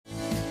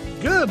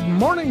Good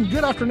morning,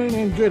 good afternoon,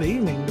 and good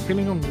evening,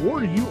 depending on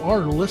where you are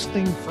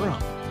listening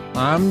from.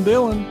 I'm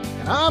Dylan.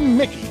 And I'm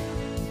Mickey.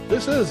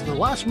 This is the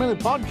Last Minute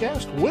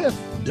Podcast with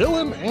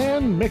Dylan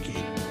and Mickey.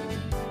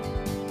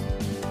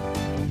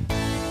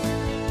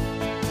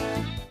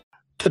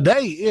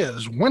 Today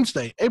is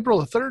Wednesday,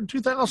 April the 3rd,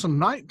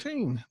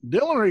 2019.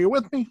 Dylan, are you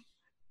with me?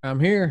 I'm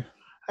here.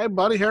 Hey,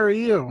 buddy, how are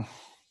you?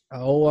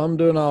 Oh, I'm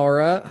doing all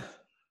right.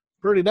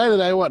 Pretty day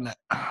today, wasn't it?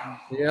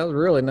 Yeah, it was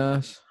really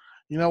nice.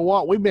 You know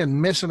what? We've been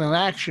missing in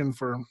action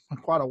for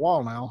quite a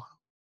while now.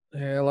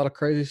 Yeah, a lot of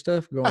crazy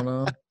stuff going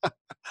on.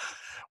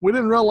 We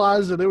didn't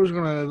realize that it was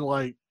going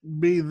to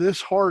be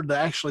this hard to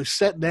actually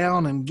sit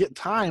down and get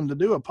time to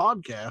do a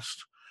podcast.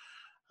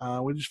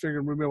 We just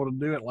figured we'd be able to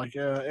do it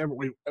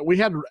we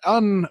had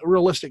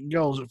unrealistic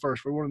goals at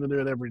first. We wanted to do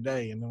it every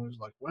day, and then it was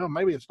like, well,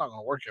 maybe it's not going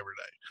to work every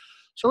day.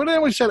 So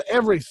then we said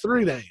every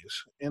 3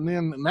 days, and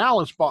then now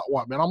it's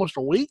been almost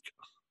a week?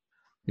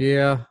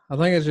 Yeah, I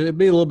think it'd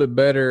be a little bit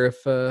better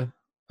if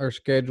our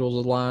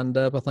schedules are lined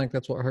up. I think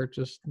that's what hurts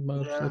us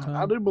most of the time.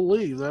 I do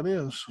believe that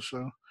is.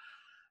 So,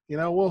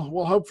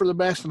 we'll hope for the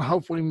best, and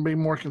hopefully we can be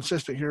more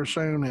consistent here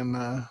soon,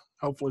 and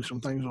hopefully some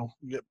things will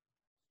get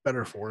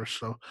better for us.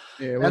 So,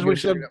 yeah, as we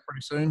said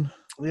pretty soon.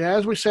 Yeah,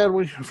 as we said,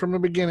 from the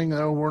beginning,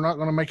 though, we're not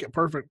going to make it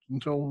perfect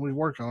until we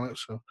work on it.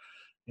 So,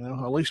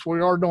 at least we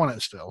are doing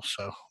it still.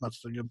 So that's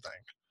the good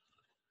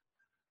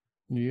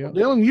thing. Yeah. Well,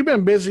 Dylan, you've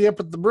been busy up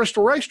at the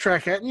Bristol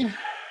racetrack, haven't you?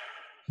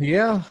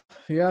 Yeah.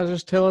 I was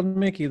just telling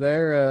Mickey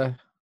there.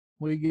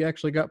 We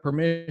actually got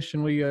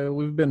permission.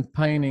 We've been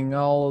painting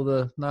all of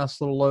the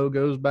nice little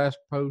logos, Bass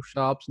Pro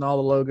Shops, and all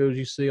the logos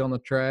you see on the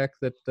track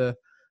that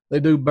they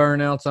do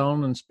burnouts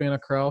on and spin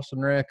across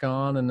and wreck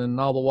on, and then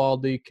all the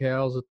wall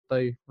decals that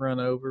they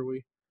run over.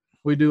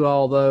 We do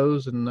all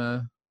those, and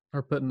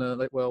we're putting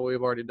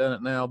we've already done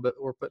it now, but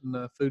we're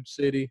putting Food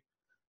City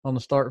on the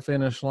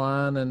start-finish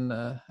line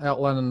and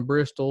outlining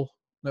Bristol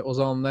that was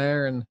on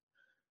there, and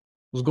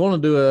was going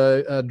to do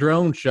a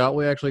drone shot.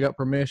 We actually got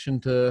permission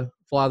to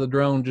fly the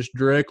drone just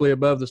directly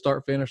above the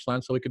start-finish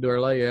line so we could do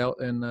our layout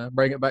and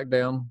bring it back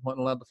down. Wasn't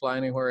allowed to fly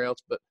anywhere else,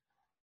 but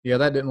yeah,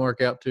 that didn't work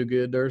out too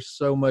good. There's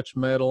so much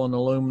metal and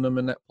aluminum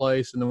in that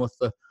place, and then with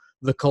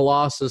the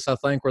Colossus, I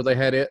think, where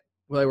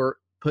they were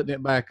putting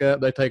it back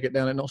up. They take it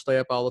down; it don't stay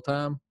up all the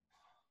time.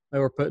 They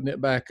were putting it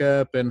back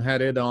up and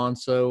had it on.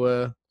 So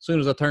as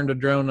soon as I turned the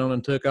drone on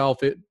and took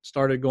off, it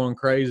started going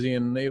crazy,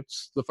 and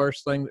it's the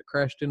first thing that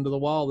crashed into the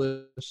wall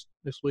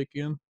this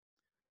weekend.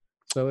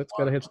 So it's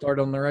got a head start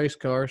on the race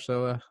car.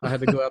 So I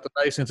had to go out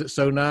today since it's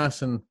so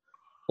nice and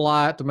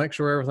fly it to make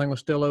sure everything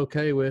was still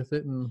okay with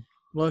it, and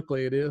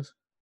luckily it is.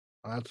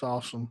 That's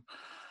awesome.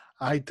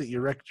 I hate that you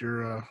wrecked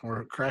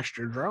or crashed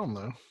your drone,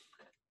 though.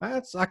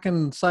 I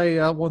can say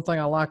one thing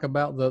I like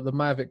about the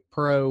Mavic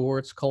Pro, where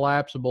it's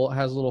collapsible. It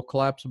has little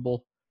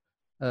collapsible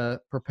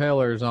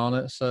propellers on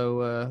it,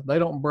 so they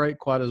don't break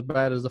quite as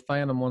bad as the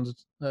Phantom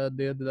ones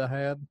did that I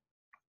had.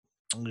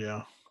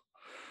 Yeah.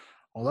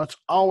 Well, that's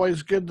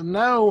always good to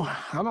know.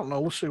 I don't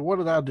know. Let's see. What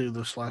did I do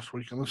this last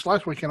weekend? This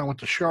last weekend I went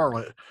to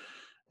Charlotte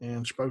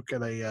and spoke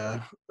at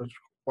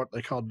what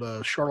they called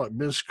Charlotte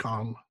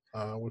BizCon,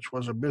 which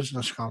was a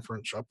business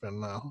conference up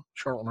in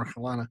Charlotte, North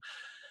Carolina.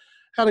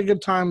 Had a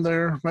good time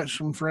there, met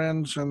some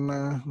friends,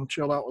 and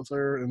chilled out with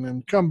her, and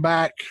then come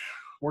back,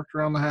 worked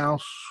around the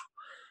house.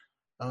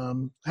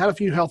 Had a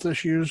few health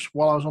issues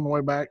while I was on the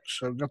way back,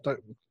 so got that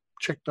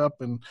checked up.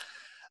 And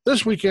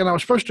this weekend I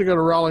was supposed to go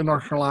to Raleigh,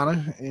 North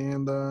Carolina,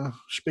 and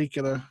speak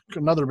at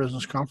another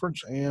business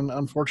conference, and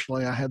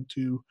unfortunately I had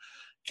to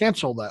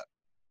cancel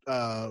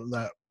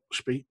that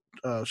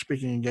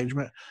speaking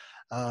engagement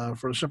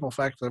for the simple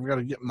fact that I've got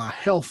to get my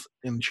health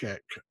in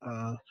check.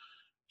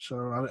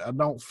 So I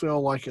don't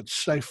feel like it's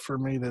safe for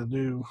me to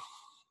do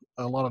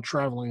a lot of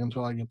traveling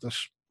until I get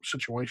this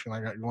situation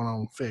I got going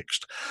on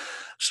fixed.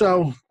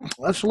 So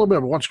that's a little bit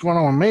of what's going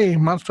on with me.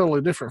 Mine's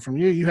totally different from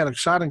you. You had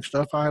exciting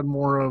stuff. I had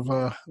more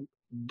of,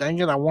 dang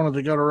it, I wanted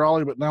to go to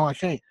Raleigh, but now I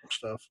can't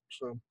stuff.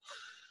 So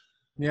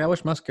yeah, I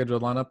wish my schedule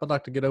would line up. I'd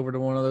like to get over to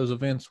one of those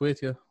events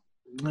with you.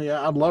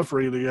 Yeah, I'd love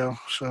for you to go.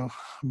 So,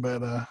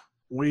 but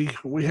we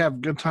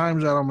have good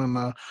times at them,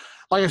 and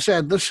like I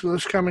said, this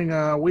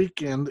coming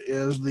weekend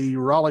is the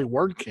Raleigh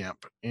WordCamp,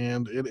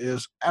 and it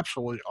is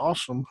absolutely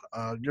awesome.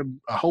 A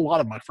whole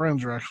lot of my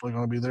friends are actually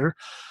going to be there.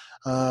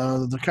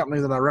 The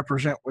company that I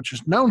represent, which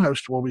is Known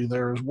Host, will be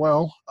there as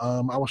well.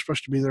 I was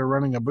supposed to be there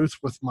running a booth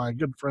with my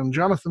good friend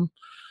Jonathan,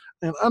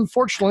 and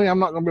unfortunately, I'm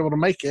not going to be able to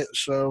make it.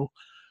 So,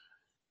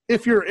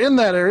 if you're in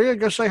that area,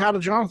 go say hi to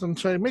Jonathan.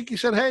 Say Mickey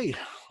said hey.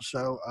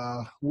 So,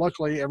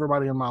 luckily,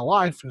 everybody in my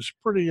life is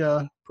pretty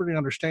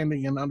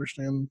understanding and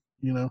understand,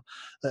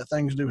 that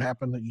things do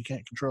happen that you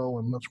can't control,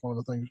 and that's one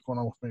of the things going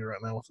on with me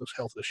right now with this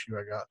health issue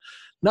I got.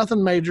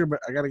 Nothing major, but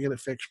I got to get it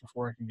fixed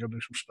before I can go do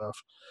some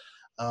stuff.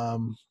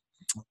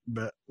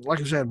 But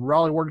like I said,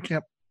 Raleigh WordCamp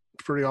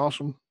is pretty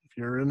awesome. If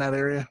you're in that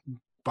area,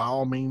 by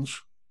all means,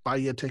 buy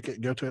you a ticket,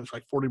 go to it. It's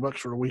like $40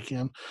 for the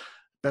weekend.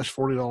 Best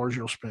 $40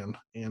 you'll spend.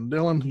 And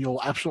Dylan,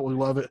 you'll absolutely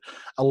love it.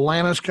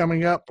 Atlanta's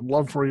coming up. I'd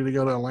love for you to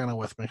go to Atlanta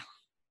with me.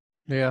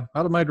 Yeah,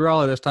 I'd have made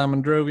Raleigh this time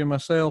and drove you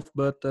myself,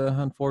 but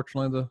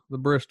unfortunately the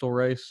Bristol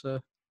race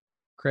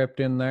crept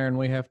in there, and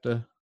we have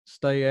to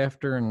stay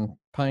after and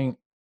paint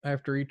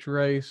after each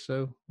race.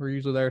 So we're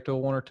usually there till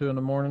 1 or 2 in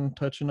the morning,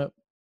 touching up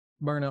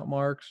burnout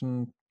marks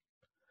and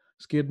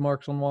skid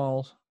marks on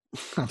walls.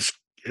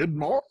 Skid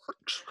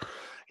marks.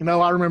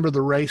 I remember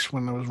the race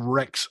when there was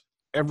wrecks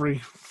every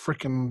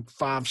freaking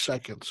 5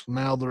 seconds.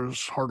 Now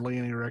there's hardly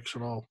any wrecks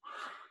at all.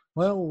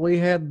 Well, we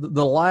had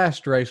the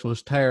last race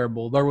was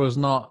terrible. There was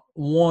not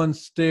one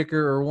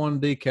sticker or one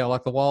decal.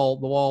 Like the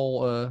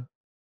wall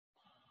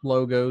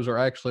logos are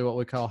actually what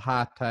we call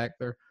high tack.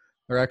 They're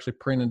actually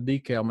printed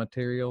decal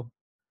material,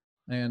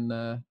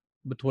 and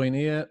between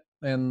it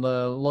and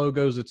the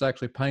logos, it's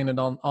actually painted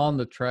on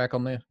the track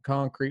on the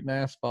concrete and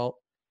asphalt.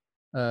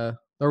 There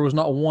was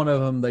not one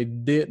of them they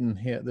didn't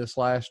hit this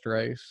last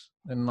race,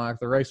 and like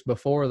the race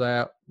before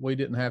that, we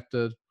didn't have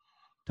to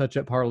touch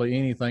up hardly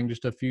anything,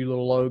 just a few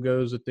little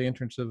logos at the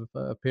entrance of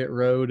pit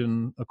road,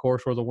 and of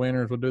course where the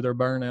winners would do their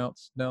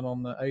burnouts down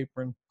on the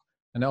apron.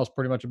 And that was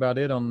pretty much about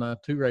it on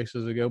 2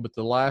 races ago. But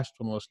the last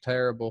one was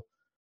terrible.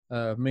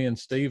 Me and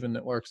Steven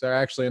that works there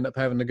actually ended up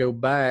having to go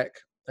back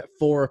at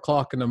 4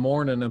 o'clock in the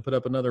morning and put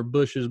up another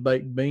Bush's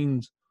Baked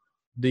Beans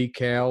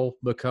decal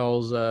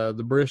because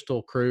the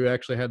Bristol crew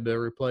actually had to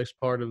replace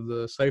part of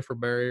the safer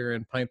barrier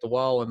and paint the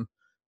wall, and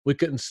we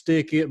couldn't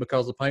stick it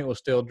because the paint was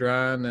still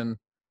drying. And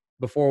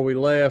before we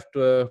left,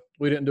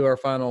 we didn't do our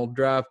final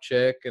drive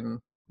check and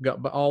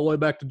got all the way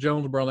back to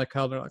Jonesboro. And they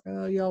called. They're like,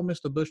 "Oh, y'all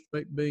missed a Bush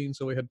Baked Bean,"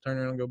 so we had to turn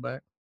around and go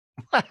back.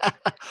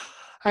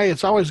 Hey,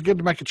 it's always good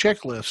to make a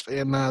checklist,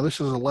 and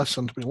this is a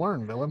lesson to be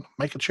learned, Dylan.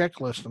 Make a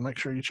checklist and make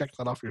sure you check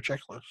that off your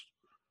checklist.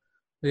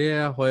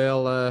 Yeah,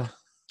 well,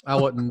 I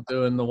wasn't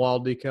doing the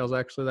wall decals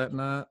actually that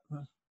night.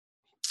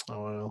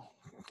 Oh, well.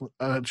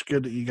 It's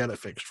good that you got it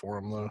fixed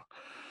for them, though.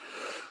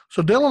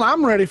 So, Dylan,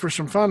 I'm ready for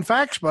some fun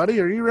facts, buddy.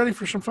 Are you ready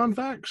for some fun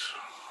facts?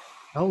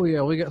 Oh,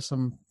 yeah, we got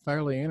some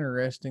fairly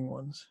interesting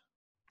ones.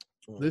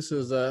 This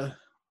is I'm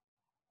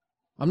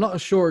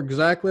not sure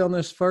exactly on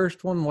this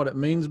first one what it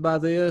means by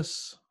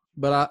this,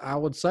 but I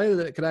would say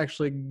that it could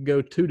actually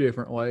go 2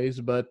 different ways.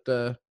 But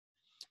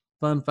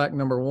fun fact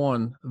number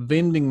 1,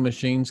 vending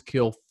machines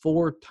kill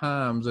 4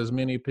 times as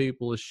many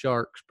people as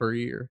sharks per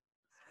year.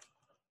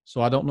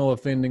 So I don't know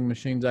if vending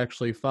machines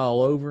actually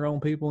fall over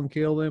on people and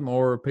kill them,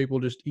 or people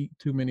just eat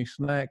too many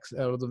snacks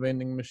out of the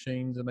vending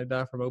machines and they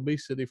die from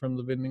obesity from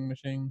the vending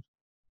machines.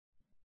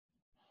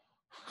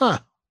 Huh.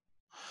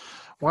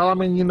 Well, I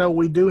mean,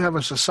 we do have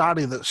a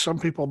society that some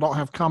people don't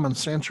have common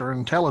sense or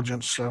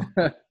intelligence. So,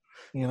 or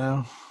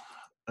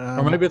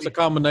maybe it's a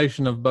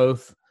combination of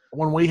both.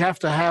 When we have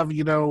to have,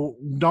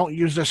 don't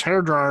use this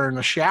hairdryer in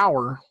the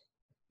shower,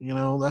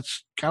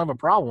 that's kind of a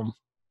problem.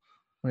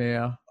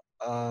 Yeah.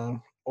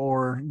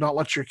 Or don't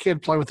let your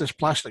kid play with this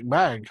plastic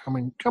bag. I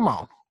mean, come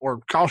on. Or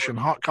caution,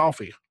 hot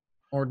coffee.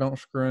 Or don't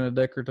screw in a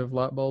decorative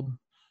light bulb.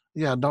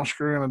 Yeah, don't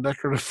screw in a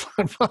decorative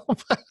light bulb.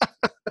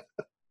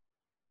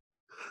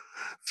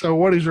 So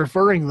what he's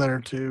referring there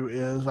to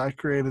is I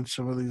created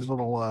some of these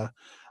little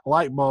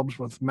light bulbs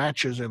with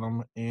matches in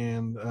them.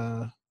 And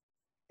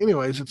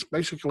anyways, it's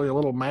basically a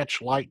little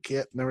match light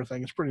kit and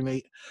everything. It's pretty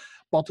neat.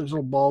 Bought these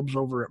little bulbs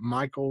over at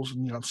Michael's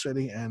in New York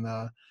City, and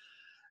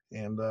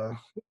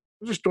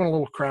just doing a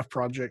little craft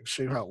project,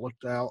 see how it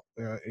looked out,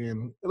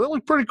 and it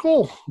looked pretty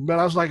cool. But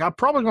I was like, I'm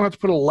probably going to have to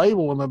put a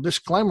label and a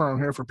disclaimer on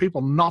here for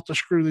people not to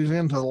screw these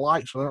into the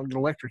light so they don't get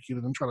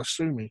electrocuted and try to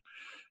sue me,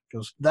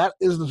 because that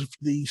is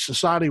the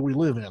society we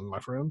live in, my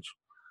friends.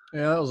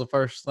 Yeah, that was the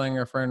first thing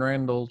our friend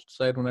Randall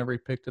said whenever he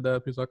picked it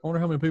up. He's like, I wonder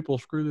how many people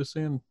screw this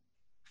in.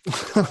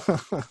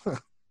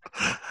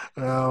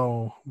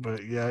 Oh,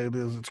 but yeah, it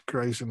is. It's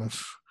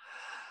craziness.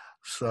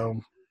 So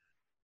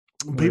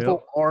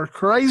people are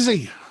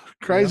crazy.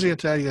 Crazy, I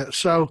tell you.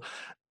 So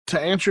to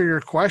answer your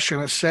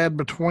question, it said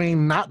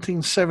between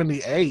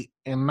 1978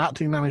 and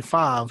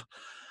 1995,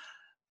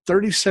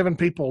 37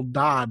 people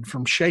died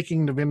from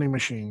shaking the vending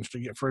machines to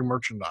get free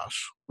merchandise,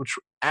 which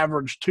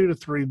averaged 2 to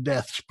 3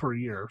 deaths per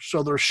year.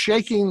 So they're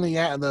shaking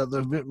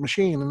the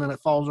machine, and then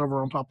it falls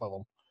over on top of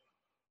them.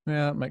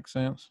 Yeah, that makes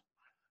sense.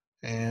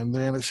 And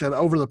then it said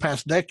over the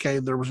past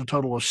decade, there was a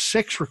total of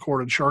 6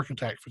 recorded shark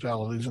attack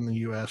fatalities in the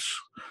U.S.,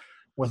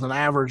 with an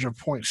average of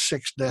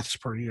 0.6 deaths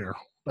per year.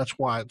 That's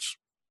why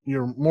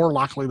you're more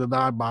likely to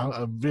die by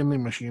a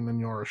vending machine than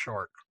you are a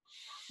shark.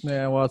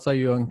 Yeah, well, I'd say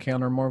you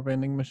encounter more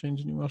vending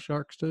machines than you will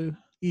sharks too.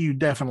 You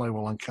definitely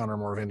will encounter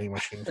more vending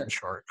machines than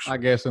sharks. I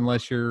guess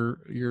unless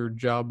your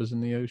job is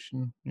in the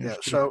ocean. Yeah,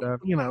 so,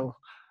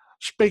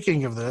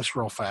 speaking of this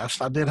real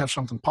fast, I did have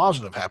something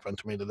positive happen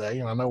to me today,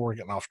 and I know we're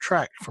getting off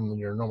track from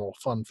your normal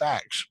fun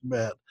facts,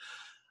 but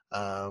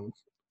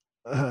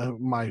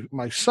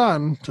my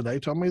son today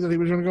told me that he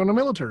was going to go in the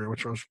military,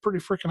 which I was pretty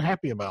freaking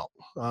happy about.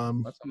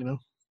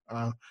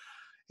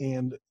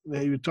 And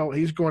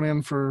he's going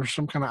in for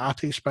some kind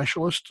of IT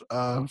specialist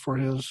for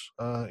his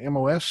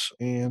MOS,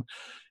 and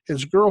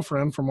his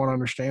girlfriend, from what I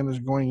understand, is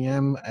going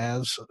in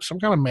as some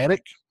kind of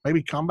medic,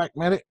 maybe combat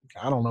medic.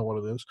 I don't know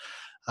what it is,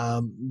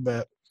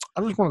 but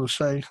I just wanted to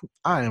say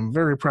I am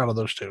very proud of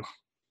those two.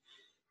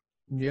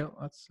 Yeah,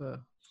 that's a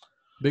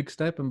big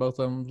step in both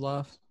of them's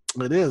life.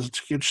 It is. It's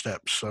huge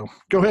steps. So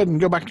go ahead and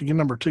go back to your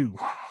number 2.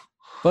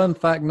 Fun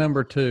fact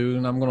number 2,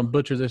 and I'm going to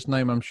butcher this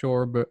name, I'm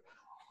sure, but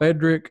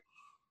Frederick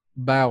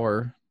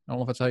Bauer, I don't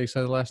know if that's how you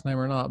say the last name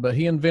or not, but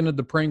he invented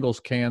the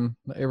Pringles can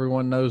that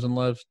everyone knows and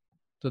loves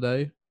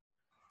today.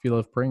 If you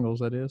love Pringles,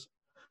 that is.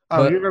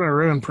 Oh, But, you're going to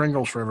ruin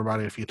Pringles for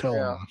everybody if you tell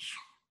them this.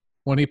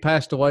 When he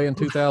passed away in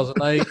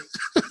 2008,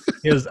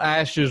 his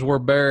ashes were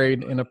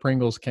buried in a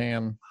Pringles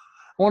can.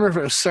 I wonder if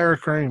it was sour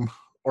cream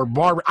or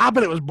barbecue. I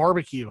bet it was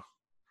barbecue.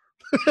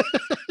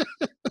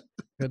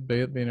 Could be.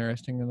 It'd be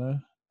interesting to know.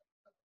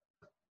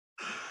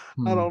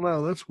 I don't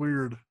know. That's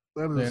weird.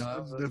 That's Yeah,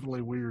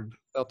 definitely weird.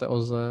 Felt that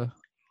was a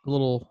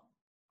little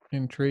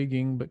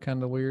intriguing, but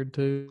kind of weird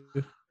too.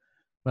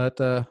 But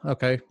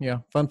okay, yeah.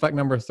 Fun fact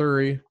number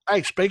 3.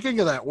 Hey, speaking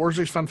of that, where's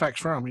these fun facts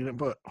from? You didn't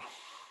put.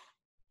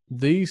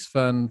 These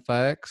fun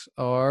facts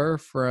are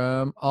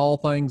from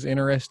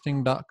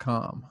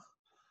allthingsinteresting.com.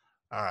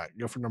 All right,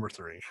 go for number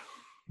 3.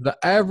 The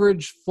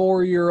average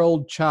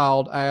 4-year-old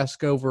child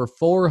asks over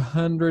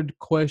 400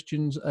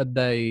 questions a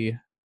day.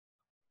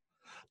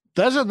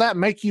 Doesn't that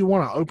make you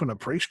want to open a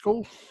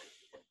preschool?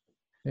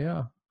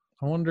 Yeah.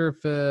 I wonder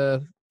if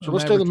so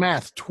let's do the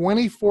math.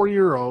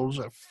 24-year-olds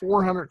at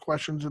 400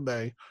 questions a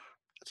day.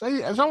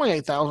 It's only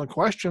 8,000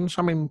 questions.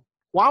 I mean,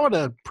 why would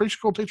a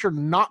preschool teacher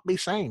not be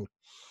sane?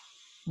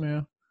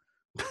 Yeah.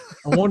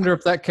 I wonder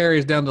if that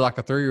carries down to like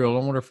a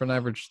 3-year-old. I wonder if an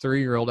average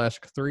 3-year-old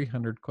asks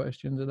 300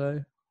 questions a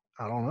day.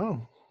 I don't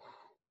know.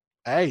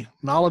 Hey,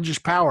 knowledge is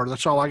power.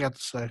 That's all I got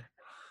to say.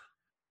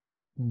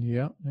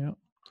 Yeah, yeah.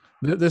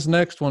 This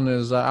next one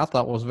is I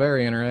thought was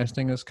very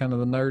interesting. It's kind of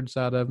the nerd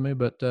side of me,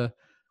 but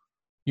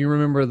you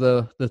remember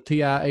the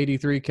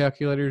TI-83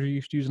 calculators you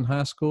used to use in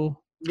high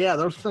school? Yeah,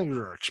 those things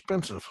are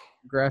expensive.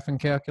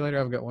 Graphing calculator.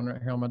 I've got one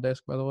right here on my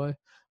desk, by the way.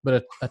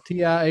 But a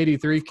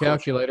TI-83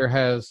 calculator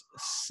has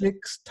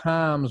 6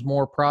 times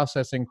more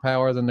processing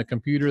power than the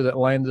computer that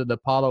landed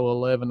Apollo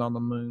 11 on the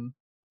moon.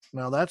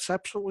 Now, that's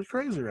absolutely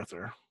crazy right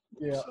there.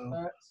 Yeah, so,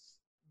 that's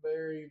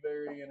very,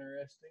 very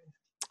interesting.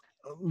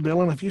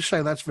 Dylan, if you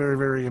say that's very,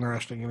 very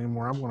interesting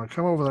anymore, I'm going to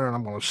come over there and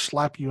I'm going to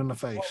slap you in the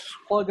face.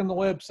 Plug in the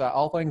website,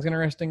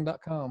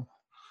 allthingsinteresting.com.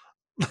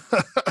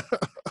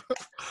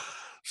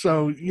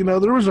 So,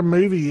 there was a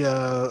movie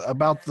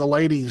about the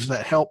ladies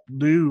that helped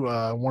do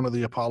one of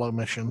the Apollo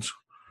missions.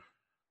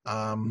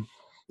 Let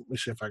me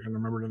see if I can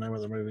remember the name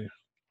of the movie.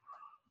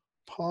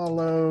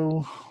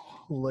 Apollo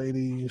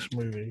Ladies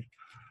movie.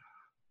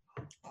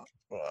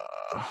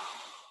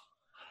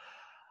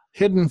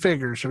 Hidden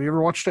Figures. Have you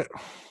ever watched it?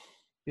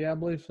 Yeah, I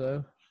believe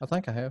so. I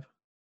think I have.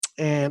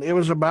 And it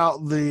was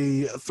about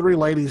the 3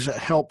 ladies that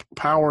helped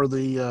power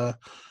the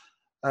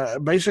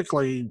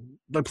basically,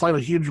 they played a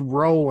huge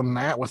role in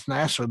that with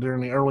NASA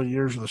during the early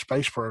years of the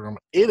space program.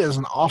 It is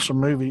an awesome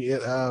movie.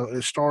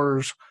 It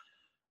stars,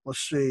 let's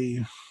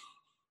see,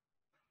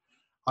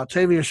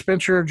 Octavia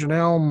Spencer,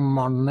 Janelle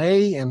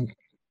Monáe, and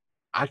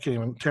I can't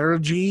even, Tara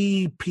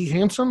G. P.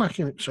 Henson. I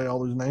can't say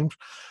all these names.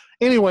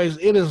 Anyways,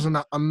 it is an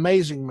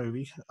amazing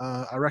movie.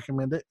 I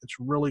recommend it. It's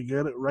really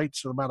good. It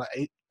rates at about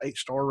an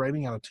 8-star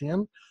rating out of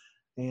 10.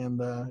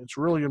 And it's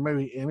a really good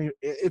movie. And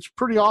it's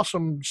pretty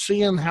awesome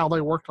seeing how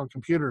they worked on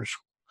computers.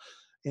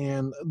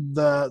 And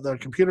the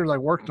computer they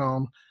worked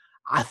on,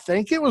 I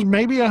think it was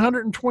maybe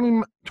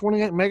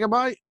 128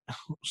 megabyte.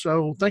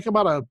 So think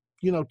about a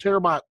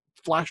terabyte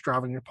flash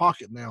drive in your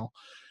pocket now.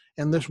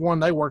 And this one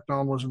they worked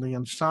on was in the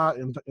inside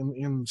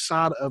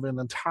of an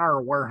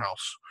entire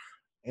warehouse,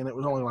 and it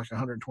was only like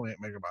 128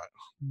 megabyte.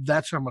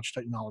 That's how much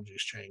technology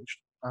has changed.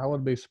 I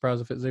would be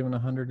surprised if it's even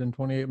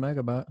 128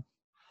 megabyte.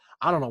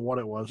 I don't know what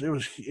it was. It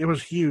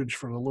was huge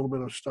for the little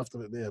bit of stuff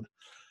that it did.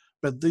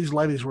 But these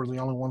ladies were the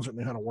only ones that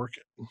knew how to work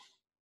it.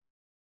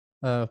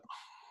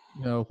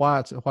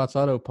 White's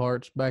Auto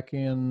Parts back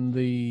in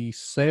the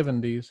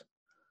 70s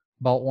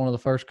bought one of the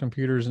first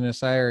computers in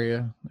this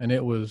area, and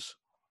it was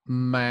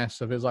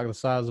massive. It was like the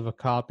size of a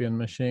copying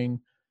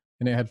machine,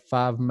 and it had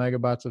 5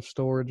 megabytes of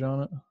storage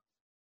on it.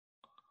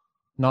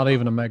 Not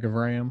even a meg of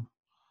RAM.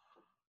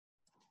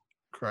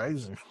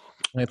 Crazy.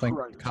 I think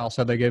Kyle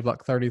said they gave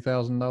like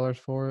 $30,000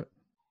 for it.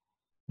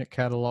 It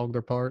cataloged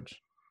their parts.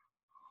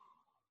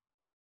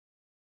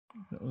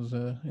 It was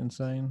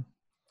insane.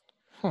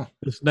 Huh.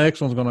 This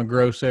next one's going to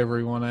gross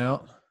everyone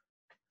out.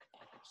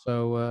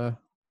 So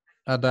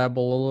I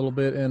dabble a little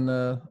bit in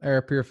the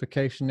air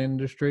purification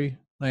industry,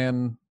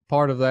 and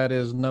part of that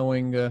is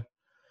knowing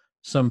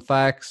some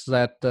facts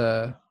that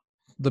the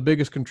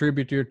biggest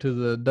contributor to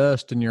the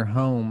dust in your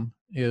home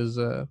is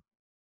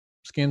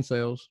skin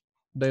cells,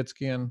 dead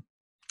skin.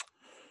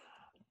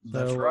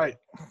 That's right.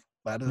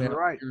 That is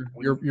right.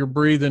 You're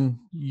breathing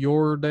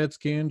your dead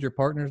skins, your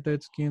partner's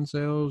dead skin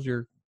cells,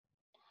 your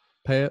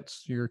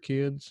pets, your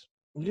kids.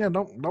 Yeah,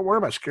 don't worry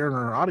about scaring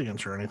our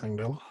audience or anything,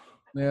 Dylan.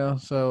 Yeah,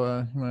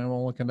 so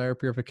we'll look into air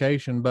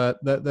purification,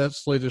 but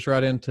that leads us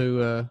right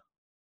into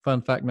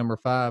fun fact number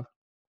 5.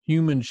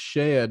 Humans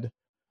shed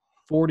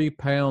 40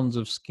 pounds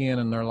of skin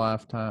in their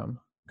lifetime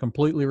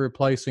completely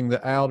replacing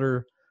the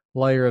outer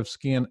layer of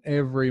skin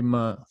every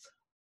month.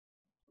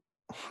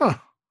 Huh.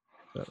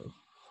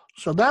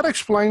 So that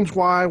explains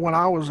why when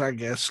I was, I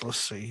guess, let's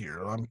see here,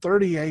 I'm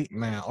 38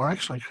 now, or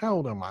actually, how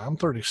old am I? I'm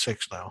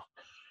 36 now.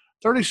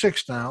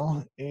 36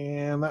 now,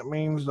 and that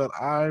means that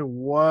I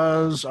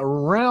was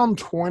around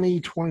 20,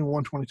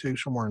 21, 22,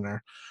 somewhere in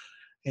there.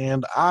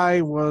 And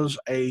I was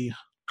a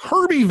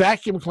Kirby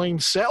vacuum clean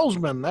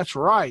salesman. That's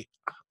right.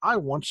 I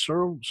once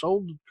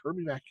sold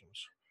Kirby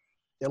vacuums.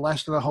 It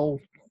lasted a whole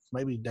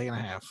maybe day and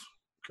a half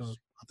because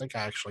I think I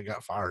actually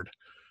got fired.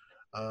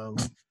 How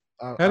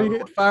do you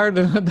get fired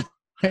in a day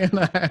and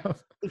a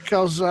half?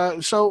 Because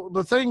so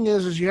the thing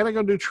is you had to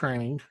go do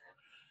training,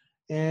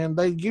 and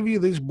they give you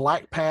these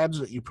black pads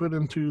that you put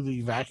into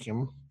the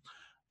vacuum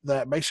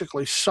that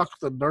basically suck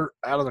the dirt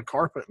out of the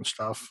carpet and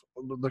stuff.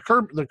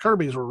 The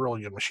Kirby's were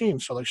really good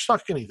machines, so they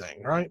suck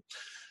anything, right?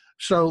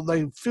 So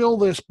they fill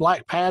this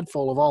black pad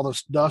full of all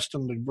this dust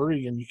and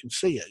debris, and you can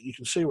see it. You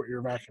can see what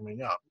you're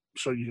vacuuming up,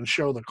 so you can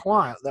show the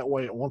client. That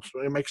way,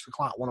 it makes the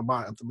client want to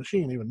buy it at the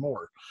machine even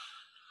more.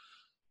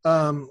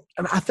 And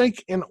I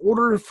think in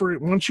order for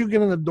once you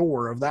get in the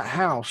door of that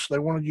house, they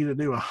wanted you to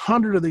do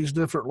 100 of these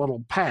different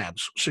little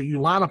pads. So you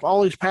line up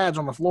all these pads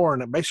on the floor,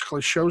 and it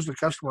basically shows the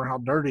customer how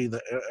dirty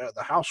the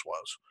house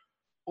was.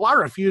 Well, I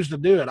refused to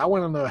do it. I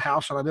went into the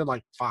house and I did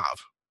like 5.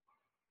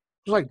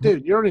 I was like,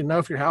 dude, you already know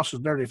if your house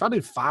is dirty. If I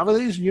do 5 of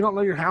these and you don't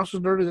know your house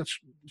is dirty,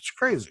 it's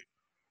crazy,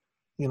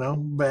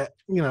 But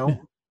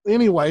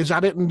anyways, I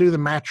didn't do the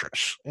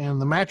mattress,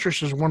 and the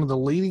mattress is one of the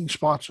leading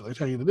spots that they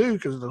tell you to do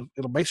because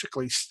it'll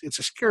basically, it's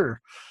a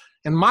scare.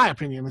 In my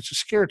opinion, it's a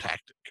scare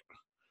tactic.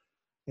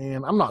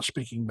 And I'm not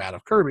speaking bad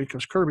of Kirby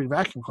because Kirby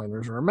vacuum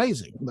cleaners are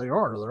amazing. They're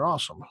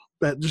awesome.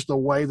 But just the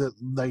way that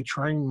they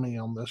trained me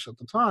on this at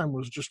the time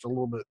was just a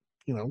little bit,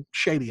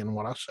 shady in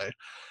what I say.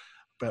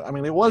 But I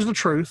mean, it was the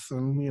truth,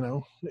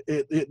 and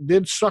it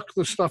did suck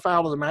the stuff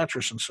out of the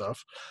mattress and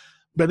stuff.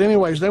 But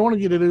anyways, they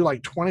wanted you to do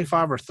like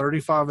 25 or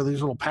 35 of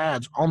these little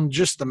pads on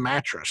just the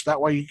mattress.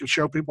 That way you could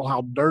show people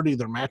how dirty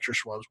their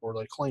mattress was where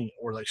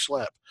they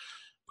slept,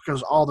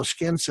 because all the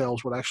skin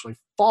cells would actually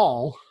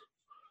fall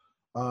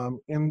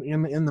in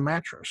the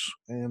mattress.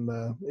 And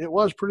it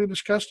was pretty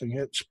disgusting.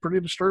 It's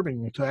pretty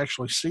disturbing to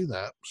actually see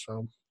that.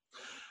 So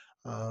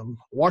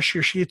wash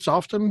your sheets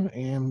often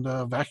and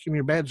vacuum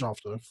your beds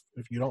often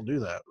if you don't do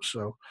that.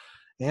 So,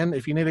 and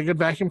if you need a good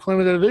vacuum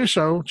cleaner to do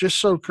so, just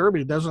so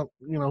Kirby doesn't,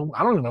 I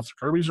don't even know if the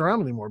Kirby's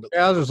around anymore. But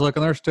yeah, I was just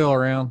looking; they're still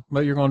around,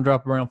 but you're going to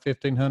drop around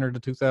 $1,500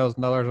 to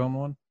 $2,000 on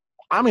one.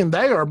 I mean,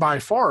 they are by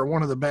far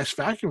one of the best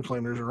vacuum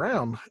cleaners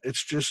around.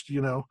 It's just,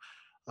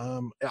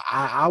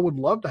 I would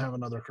love to have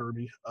another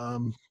Kirby,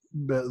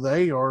 but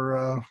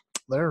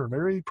they're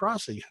very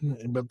pricey,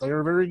 but they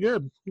are very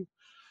good.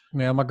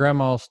 Yeah, my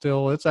grandma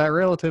it's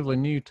relatively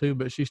new too,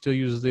 but she still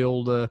uses the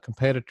old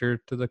competitor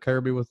to the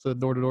Kirby with the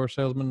door-to-door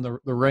salesman,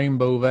 the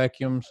Rainbow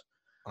vacuums.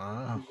 You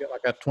got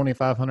like a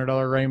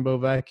 $2,500 Rainbow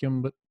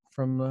vacuum, but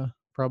from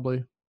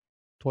probably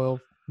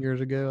 12 years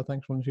ago, I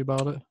think, is when she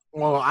bought it.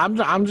 Well, I'm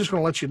just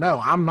going to let you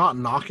know, I'm not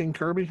knocking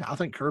Kirby. I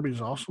think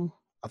Kirby's awesome.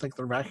 I think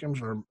their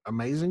vacuums are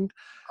amazing.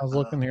 I was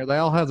looking here; they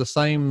all have the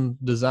same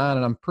design,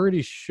 and I'm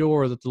pretty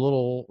sure that the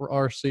little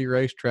RC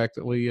racetrack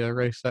that we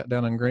raced at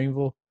down in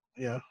Greenville,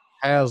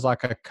 has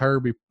like a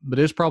Kirby, but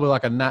it's probably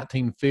like a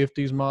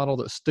 1950s model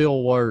that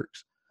still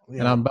works.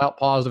 Yeah. And I'm about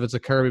positive it's a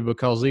Kirby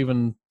because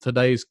even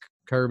today's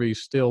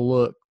Kirby's still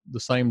look the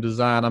same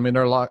design. I mean,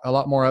 they're a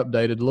lot more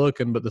updated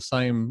looking, but the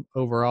same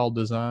overall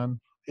design.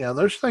 Yeah,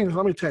 those things,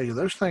 let me tell you,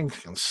 those things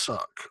can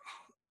suck.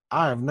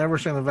 I have never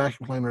seen a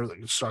vacuum cleaner that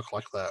can suck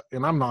like that.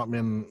 And I'm not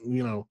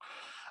been,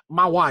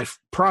 my wife,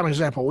 prime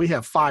example, we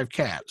have 5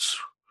 cats.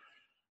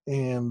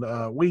 And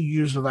we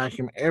use the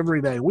vacuum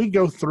every day. We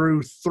go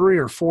through 3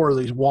 or 4 of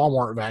these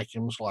Walmart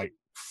vacuums like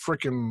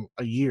freaking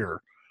a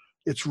year.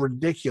 It's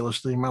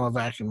ridiculous the amount of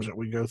vacuums that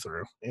we go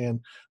through.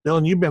 And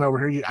Dylan, you've been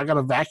over here. I got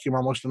a vacuum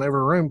almost in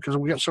every room because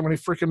we got so many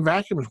freaking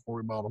vacuums before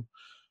we bought them.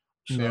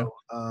 So,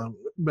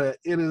 but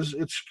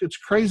it's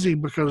crazy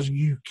because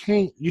you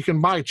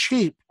can buy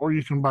cheap or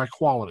you can buy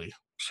quality.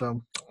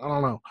 So I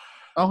don't know.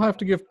 I'll have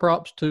to give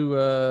props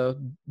to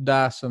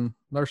Dyson.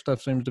 Their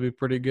stuff seems to be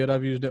pretty good.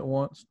 I've used it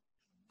once.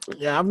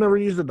 Yeah, I've never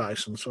used a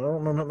Dyson, so I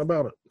don't know nothing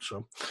about it.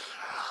 So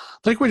I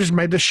think we just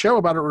made this show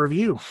about a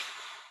review.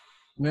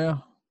 Yeah.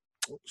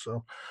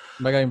 So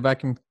I got a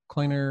vacuum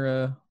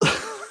cleaner.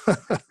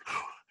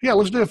 Yeah,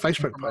 let's do a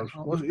Facebook post.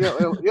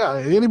 Yeah.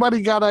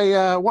 Anybody got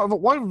a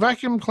what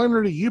vacuum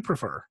cleaner do you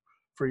prefer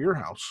for your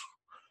house?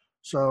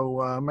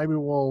 So maybe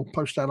we'll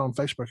post that on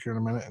Facebook here in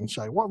a minute and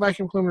say, what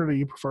vacuum cleaner do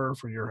you prefer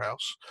for your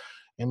house?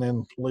 And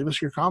then leave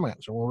us your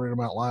comments, and we'll read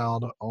them out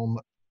loud on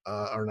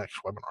our next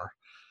webinar.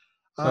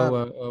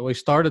 So we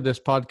started this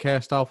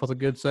podcast off with a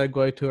good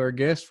segue to our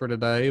guest for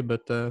today,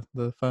 but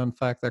the fun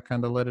fact that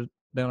kind of led it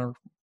down a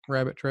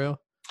rabbit trail.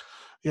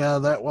 Yeah,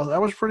 that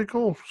was pretty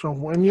cool.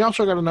 So, and you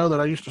also got to know that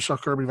I used to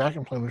suck Kirby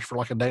vacuum cleaners for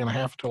like a day and a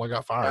half until I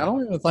got fired. I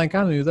don't even think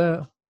I knew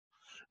that.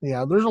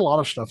 Yeah, there's a lot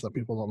of stuff that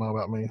people don't know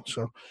about me.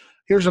 So,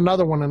 Here's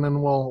another one, and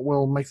then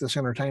we'll make this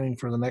entertaining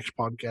for the next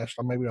podcast.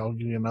 Or maybe I'll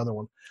give you another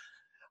one.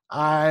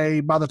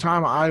 By the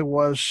time I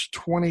was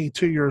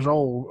 22 years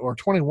old or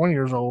 21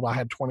 years old, I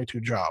had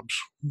 22 jobs.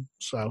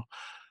 So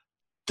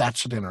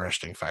that's an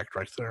interesting fact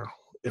right there.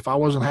 If I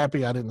wasn't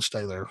happy, I didn't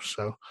stay there.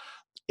 So,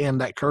 and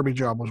that Kirby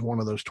job was one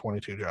of those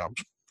 22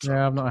 jobs. So,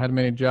 Yeah, I've not had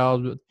many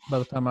jobs, but by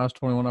the time I was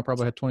 21, I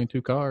probably had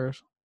 22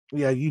 cars.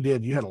 yeah, you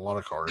did. You had a lot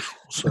of cars.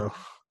 So,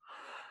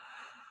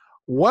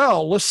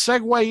 well, let's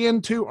segue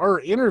into our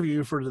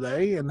interview for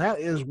today, and that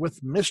is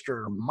with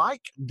Mr.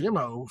 Mike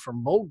Demo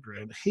from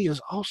BoldGrid. He is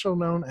also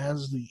known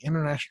as the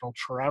international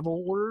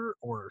traveler,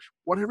 or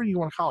whatever you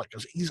want to call it,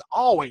 because he's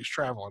always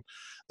traveling.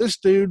 This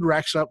dude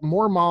racks up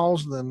more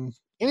miles than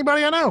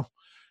anybody I know,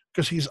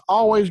 because he's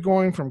always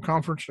going from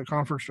conference to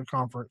conference to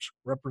conference,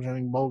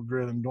 representing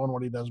BoldGrid and doing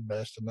what he does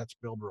best, and that's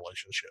build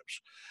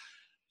relationships.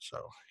 So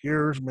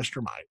here's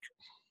Mr. Mike.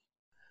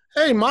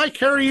 Hey, Mike,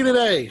 how are you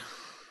today?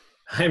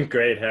 I'm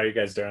great. How are you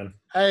guys doing?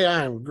 Hey,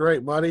 I'm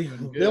great, buddy.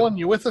 Dylan,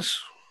 you with us?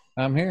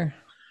 I'm here.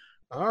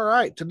 All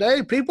right.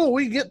 Today, people,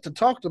 we get to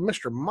talk to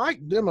Mr.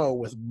 Mike Demo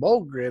with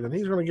BoldGrid, and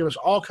he's going to give us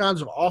all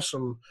kinds of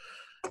awesome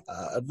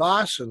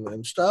advice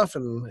and stuff.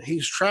 And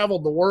he's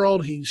traveled the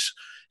world. He's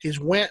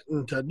went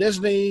into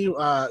Disney.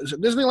 Is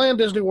it Disneyland,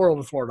 Disney World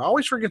in Florida? I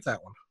always forget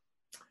that one.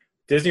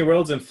 Disney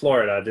World's in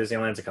Florida.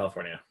 Disneyland's in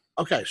California.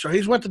 Okay, so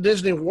he's went to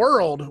Disney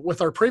World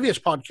with our previous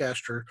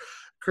podcaster,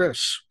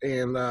 Chris,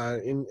 and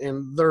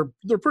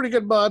they're pretty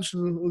good buds,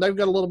 and they've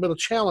got a little bit of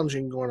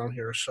challenging going on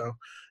here. So,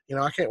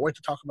 I can't wait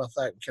to talk about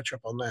that and catch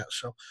up on that.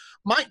 So,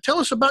 Mike, tell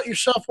us about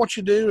yourself, what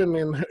you do,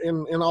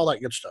 and all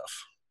that good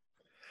stuff.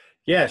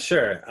 Yeah,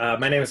 sure.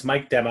 My name is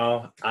Mike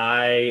Demo.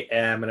 I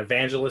am an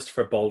evangelist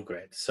for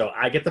BoldGrid. So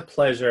I get the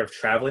pleasure of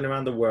traveling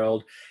around the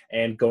world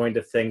and going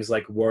to things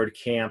like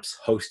WordCamps,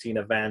 hosting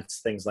events,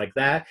 things like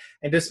that,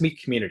 and just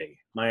meet community.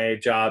 My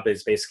job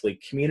is basically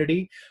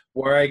community,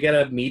 where I get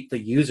to meet the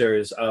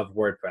users of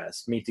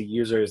WordPress, meet the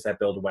users that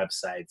build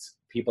websites,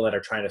 people that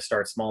are trying to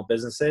start small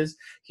businesses,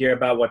 hear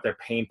about what their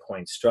pain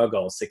points,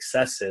 struggles,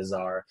 successes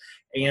are,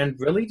 and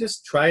really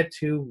just try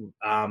to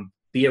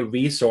be a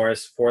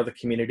resource for the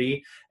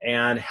community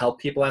and help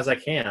people as I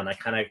can. I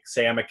kind of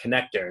say I'm a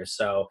connector.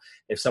 So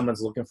if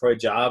someone's looking for a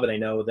job and I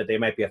know that they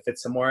might be a fit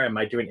somewhere, I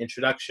might do an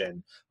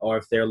introduction. Or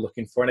if they're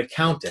looking for an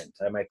accountant,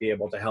 I might be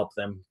able to help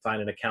them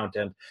find an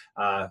accountant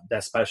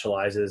that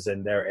specializes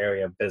in their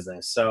area of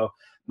business. So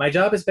my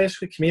job is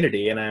basically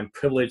community, and I'm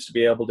privileged to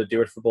be able to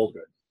do it for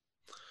BoldGrid.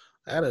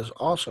 That is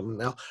awesome.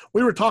 Now,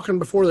 we were talking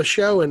before the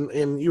show,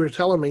 and you were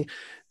telling me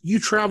you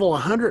travel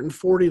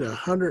 140 to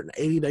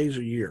 180 days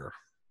a year.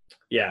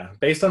 Yeah,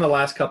 based on the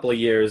last couple of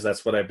years,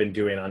 that's what I've been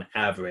doing on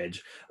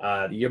average.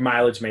 Your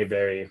mileage may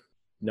vary,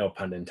 no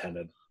pun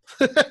intended.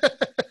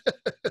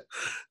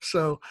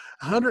 So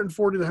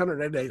 140 to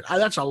 180 days.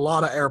 That's a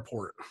lot of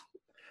airport.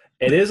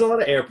 It is a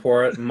lot of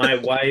airport. My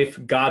wife,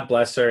 God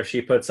bless her,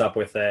 she puts up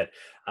with it.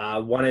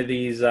 One of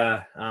these,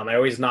 I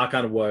always knock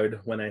on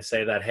wood when I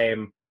say that, hey,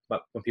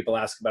 when people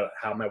ask about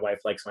how my wife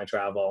likes my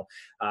travel,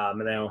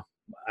 and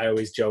I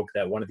always joke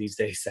that one of these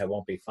days that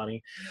won't be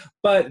funny,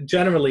 but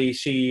generally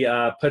she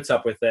puts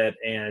up with it,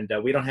 and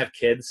we don't have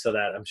kids, so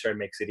that I'm sure it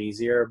makes it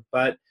easier.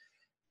 But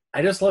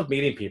I just love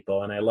meeting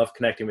people, and I love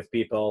connecting with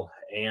people,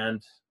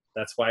 and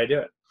that's why I do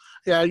it.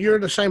 Yeah, you're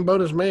in the same boat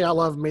as me. I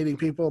love meeting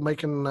people,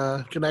 making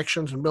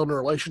connections, and building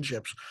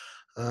relationships.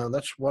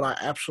 That's what I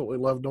absolutely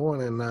love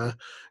doing. And,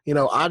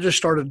 I just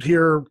started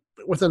here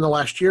within the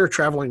last year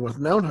traveling with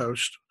Known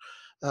Host,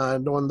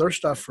 doing their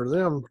stuff for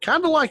them,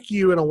 kind of like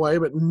you in a way,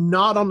 but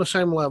not on the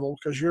same level,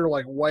 because you're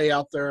like way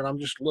out there and I'm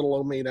just little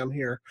old me down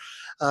here.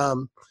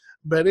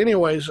 But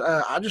anyways,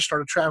 I just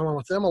started traveling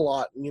with them a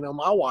lot. And,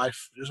 my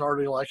wife is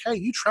already like, hey,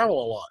 you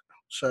travel a lot.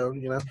 So,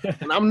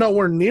 and I'm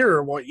nowhere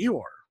near what you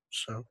are.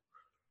 So.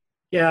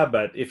 Yeah,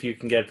 but if you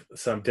can get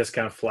some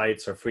discount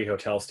flights or free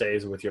hotel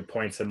stays with your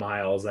points and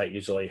miles, that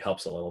usually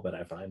helps a little bit,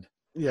 I find.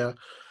 Yeah.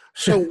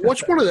 So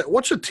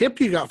what's a tip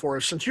you got for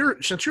us? Since you're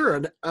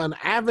an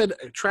avid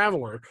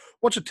traveler,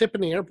 what's a tip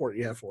in the airport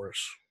you have for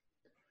us?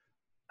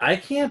 I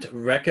can't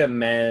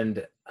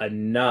recommend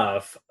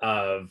enough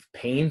of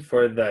paying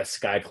for the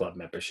Sky Club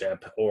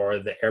membership or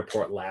the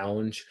airport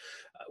lounge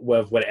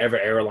with whatever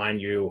airline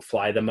you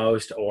fly the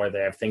most, or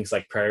they have things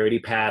like Priority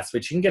Pass,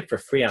 which you can get for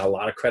free on a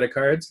lot of credit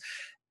cards,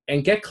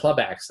 and get club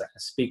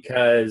access.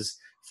 Because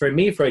for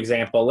me, for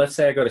example, let's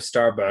say I go to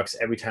Starbucks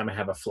every time I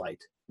have a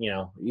flight,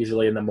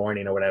 usually in the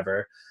morning or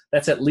whatever,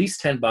 that's at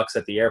least $10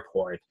 at the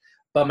airport.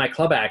 But my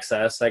club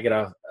access, I get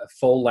a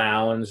full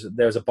lounge.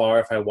 There's a bar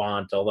if I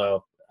want,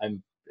 although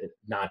I'm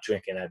not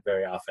drinking it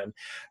very often.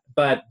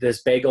 But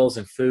there's bagels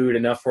and food,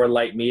 enough for a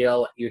light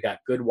meal. You got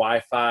good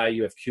Wi-Fi.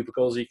 You have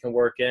cubicles you can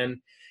work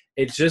in.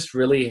 It just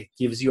really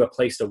gives you a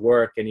place to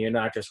work, and you're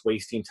not just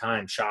wasting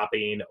time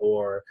shopping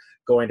or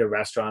going to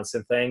restaurants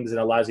and things. It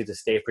allows you to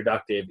stay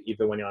productive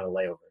even when you're on a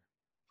layover.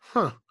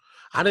 Huh.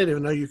 I didn't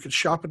even know you could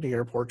shop at the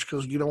airports,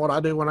 because you know what I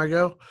do when I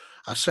go?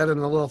 I sit in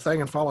the little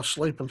thing and fall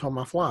asleep until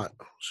my flight.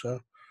 So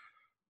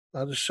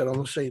I just sit on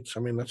the seats. I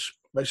mean, that's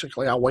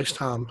basically, I waste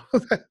time.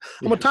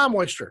 I'm a time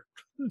waster.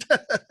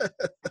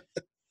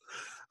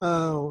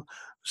 Oh,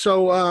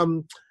 so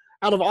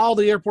out of all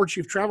the airports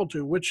you've traveled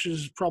to, which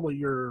is probably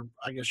your,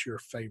 I guess, your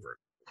favorite?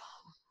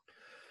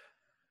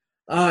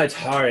 It's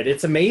hard.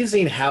 It's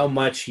amazing how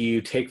much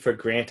you take for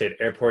granted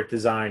airport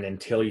design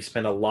until you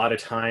spend a lot of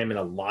time in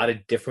a lot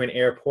of different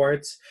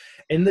airports.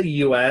 In the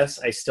US,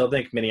 I still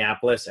think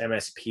Minneapolis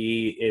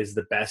MSP is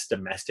the best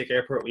domestic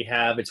airport we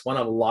have. It's won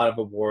a lot of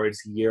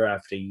awards year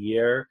after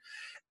year.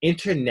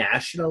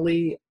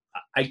 Internationally,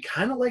 I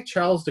kind of like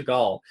Charles de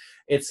Gaulle.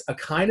 It's a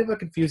kind of a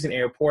confusing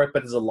airport,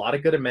 but there's a lot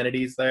of good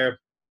amenities there.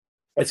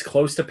 It's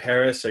close to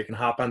Paris, so you can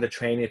hop on the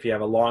train if you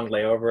have a long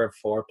layover of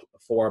four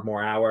or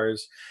more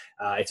hours.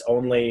 It's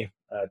only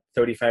a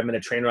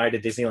 35-minute train ride to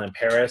Disneyland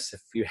Paris if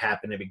you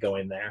happen to be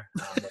going there,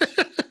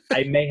 which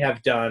I may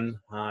have done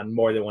on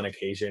more than one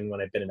occasion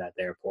when I've been in that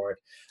airport.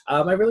 I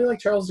really like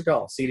Charles de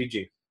Gaulle,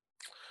 CDG.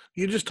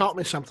 You just taught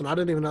me something. I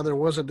didn't even know there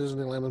was a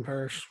Disneyland in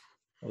Paris.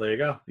 Well, there you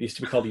go. It used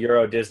to be called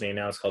Euro Disney.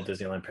 Now it's called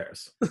Disneyland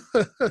Paris.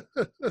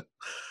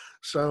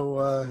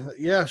 So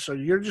yeah, so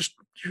you're just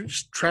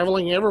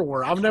traveling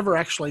everywhere. I've never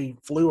actually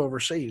flew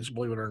overseas,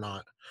 believe it or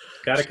not.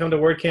 Got to come to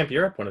WordCamp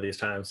Europe one of these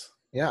times.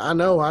 Yeah, I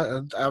know.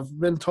 I've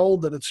been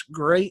told that it's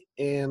great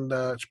and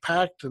it's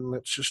packed and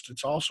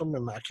it's awesome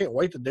and I can't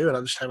wait to do it.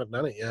 I just haven't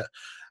done it yet.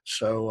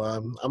 So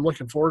I'm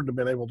looking forward to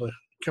being able to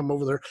come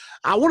over there.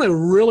 I want to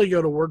really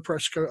go to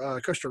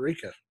WordPress Costa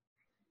Rica.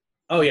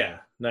 Oh yeah,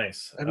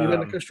 nice. Have you been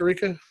to Costa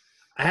Rica?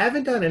 I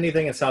haven't done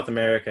anything in South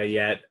America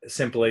yet,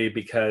 simply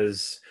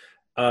because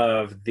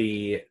of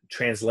the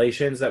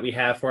translations that we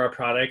have for our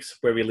products.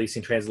 We're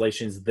releasing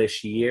translations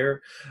this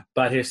year,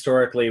 but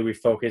historically we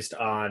focused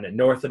on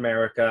North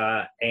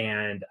America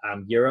and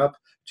Europe,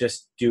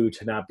 just due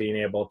to not being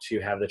able to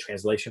have the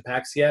translation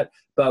packs yet.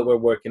 But we're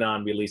working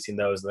on releasing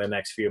those in the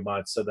next few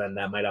months, so then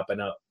that might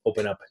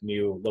open up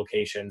new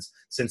locations,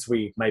 since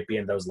we might be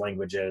in those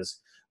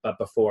languages. But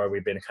before,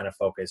 we've been kind of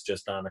focused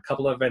just on a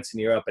couple of events in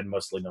Europe and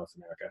mostly North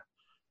America.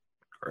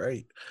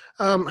 Great.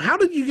 How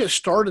did you get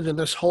started in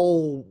this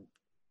whole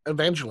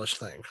evangelist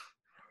thing?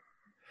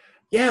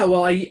 Yeah,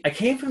 well, I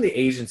came from the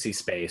agency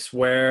space,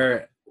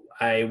 where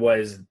I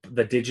was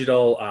the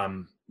digital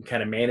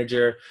kind of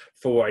manager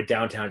for a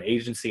downtown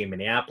agency in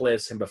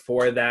Minneapolis. And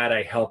before that,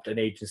 I helped an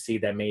agency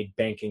that made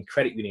bank and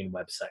credit union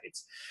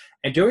websites.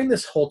 And during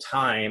this whole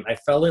time, I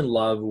fell in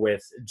love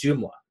with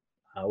Joomla,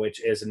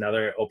 which is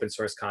another open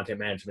source content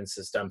management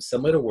system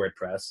similar to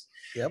WordPress.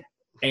 Yep.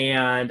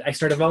 And I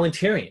started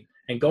volunteering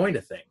and going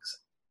to things.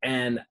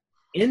 And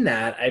in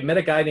that, I met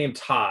a guy named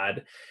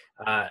Todd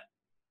at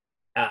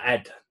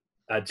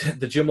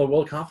the Joomla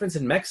World Conference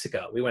in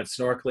Mexico. We went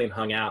snorkeling and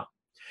hung out.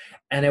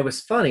 And it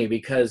was funny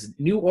because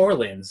New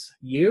Orleans,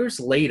 years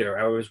later,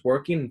 I was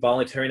working and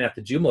volunteering at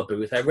the Joomla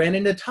booth. I ran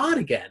into Todd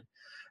again.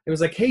 It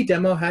was like, hey,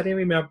 Demo, how do you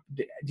remember?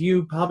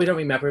 You probably don't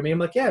remember me. I'm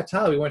like, yeah,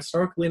 Todd, we went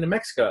snorkeling in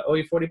Mexico. I owe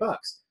you $40.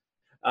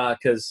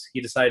 Because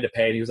he decided to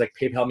pay, and he was like,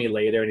 PayPal me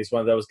later. And he's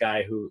one of those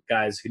guys who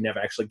never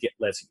actually get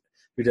less.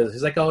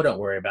 He's like, oh, don't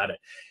worry about it.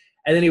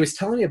 And then he was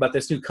telling me about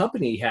this new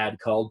company he had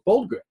called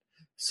BoldGrid.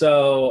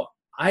 So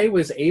I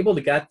was able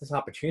to get this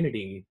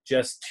opportunity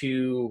just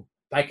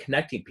by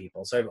connecting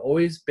people. So I've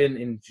always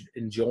been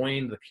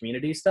enjoying the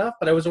community stuff,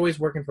 but I was always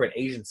working for an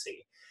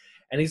agency.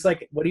 And he's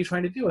like, what are you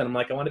trying to do? And I'm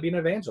like, I want to be an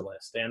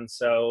evangelist. And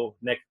so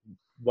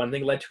one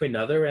thing led to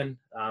another, and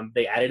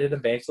they added an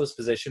evangelist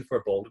position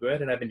for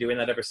BoldGrid, and I've been doing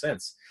that ever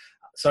since.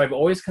 So I've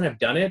always kind of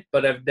done it,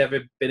 but I've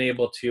never been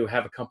able to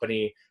have a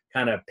company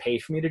kind of pay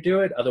for me to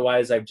do it.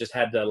 Otherwise, I've just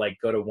had to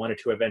go to 1 or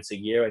 2 events a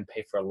year and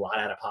pay for a lot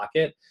out of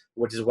pocket,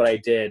 which is what I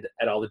did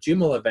at all the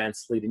Joomla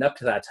events leading up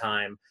to that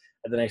time.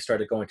 And then I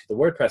started going to the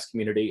WordPress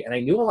community, and I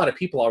knew a lot of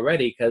people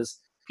already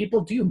because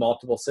people do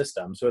multiple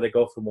systems, or they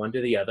go from one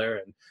to the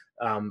other,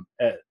 and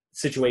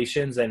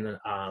situations and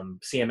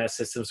CMS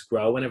systems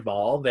grow and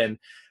evolve. And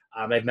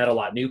I've met a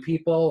lot of new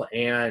people,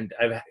 and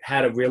I've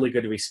had a really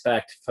good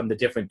respect from the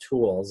different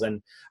tools.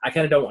 And I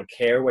kind of don't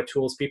care what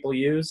tools people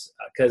use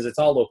because it's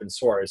all open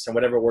source, and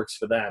whatever works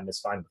for them is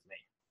fine with me.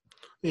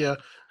 Yeah.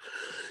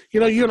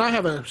 You and I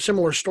have a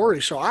similar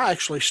story. So I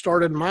actually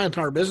started my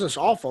entire business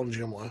off on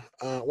Joomla.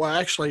 Well,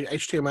 actually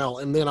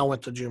HTML, and then I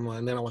went to Joomla,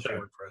 and then I went to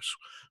WordPress.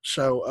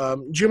 So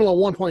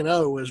Joomla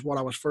 1.0 is what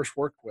I was first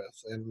worked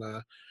with.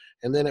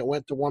 And then it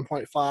went to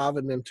 1.5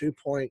 and then 2.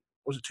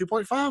 Was it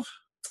 2.5?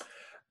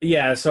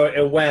 Yeah, so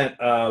it went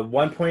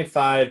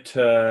 1.5 to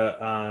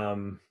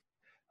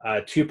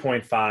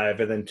 2.5,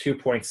 and then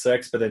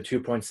 2.6, but then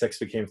 2.6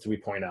 became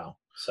 3.0.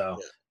 So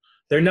yeah.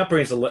 Their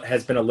numbering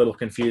has been a little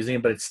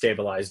confusing, but it's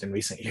stabilized in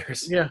recent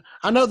years. Yeah,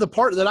 I know the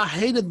part that I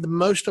hated the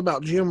most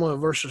about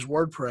Joomla versus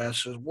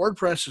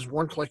WordPress is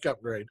one-click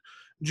upgrade.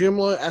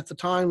 Joomla, at the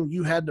time,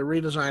 you had to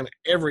redesign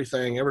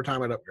everything every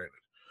time it upgraded.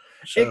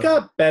 So, it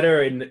got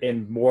better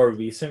in more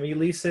recent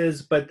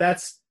releases, but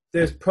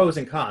there's pros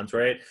and cons,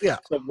 right? Yeah.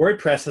 So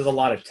WordPress has a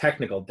lot of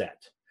technical debt.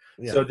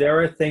 Yeah. So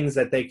there are things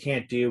that they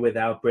can't do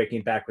without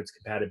breaking backwards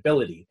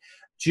compatibility.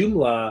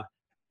 Joomla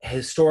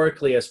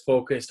historically has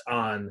focused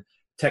on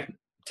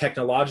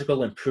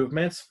technological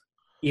improvements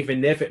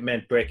even if it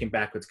meant breaking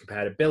backwards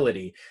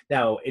compatibility.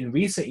 Now, in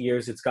recent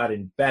years, it's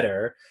gotten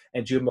better,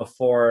 and Joomla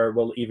 4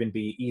 will even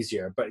be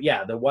easier. But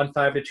yeah, the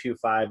 1.5 to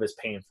 2.5 is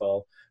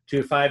painful.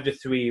 2.5 to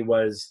 3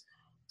 was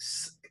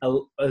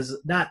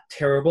not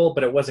terrible,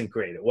 but it wasn't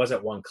great. It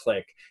wasn't one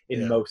click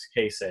in most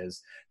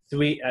cases.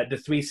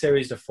 The 3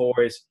 series to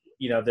 4 is,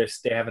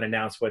 they haven't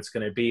announced what it's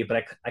going to be,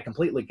 but I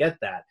completely get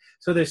that.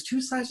 So there's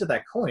two sides of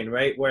that coin,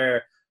 right?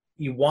 Where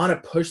you want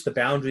to push the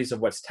boundaries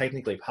of what's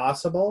technically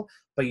possible,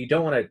 but you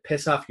don't want to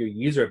piss off your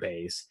user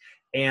base.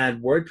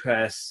 And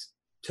WordPress,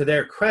 to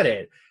their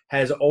credit,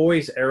 has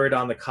always erred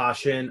on the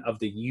caution of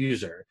the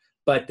user.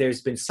 But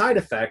there's been side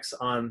effects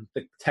on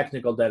the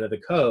technical debt of the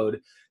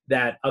code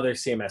that other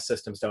CMS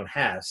systems don't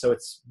have. So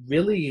it's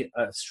really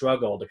a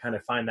struggle to kind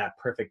of find that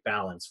perfect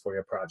balance for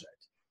your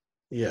project.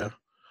 Yeah.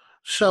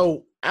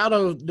 So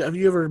have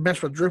you ever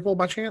messed with Drupal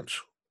by chance?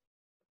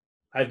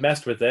 I've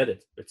messed with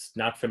it. It's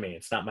not for me.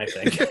 It's not my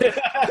thing.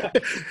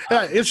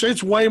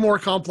 It's way more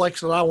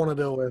complex than I want to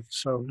deal with.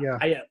 So yeah,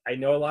 I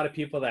know a lot of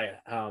people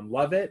that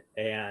love it,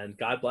 and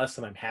God bless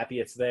them. I'm happy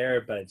it's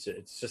there, but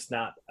it's just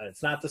not.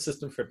 It's not the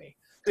system for me.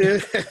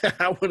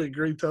 I would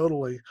agree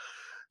totally.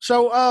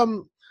 So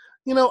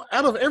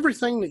out of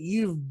everything that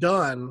you've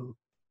done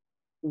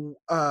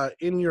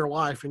in your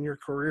life, in your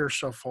career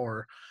so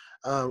far,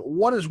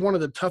 what is one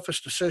of the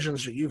toughest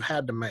decisions that you've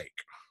had to make?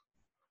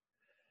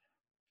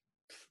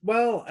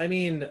 Well, I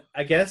mean,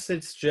 I guess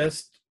it's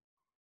just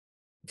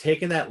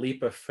taking that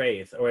leap of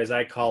faith, or as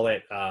I call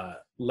it,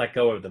 let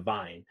go of the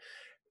vine.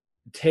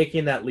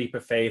 Taking that leap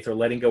of faith or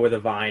letting go of the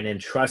vine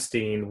and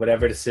trusting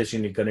whatever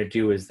decision you're going to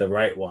do is the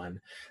right one.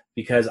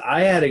 Because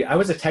I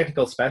was a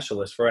technical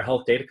specialist for a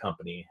health data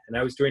company, and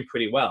I was doing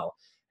pretty well.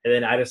 And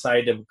then I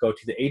decided to go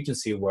to the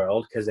agency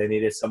world because they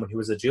needed someone who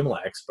was a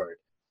Joomla expert.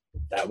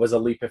 That was a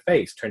leap of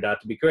faith. Turned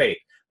out to be great.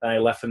 Then I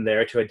left from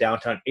there to a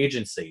downtown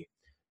agency.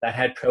 That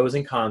had pros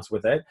and cons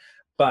with it,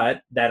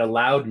 but that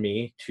allowed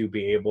me to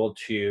be able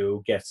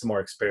to get some more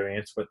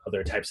experience with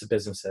other types of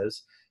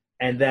businesses.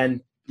 And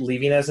then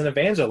leaving as an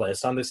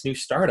evangelist on this new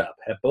startup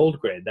at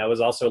BoldGrid, that was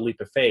also a leap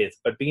of faith.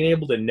 But being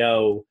able to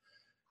know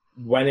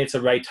when it's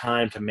the right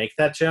time to make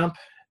that jump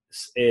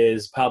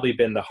is probably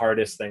been the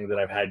hardest thing that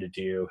I've had to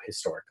do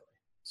historically.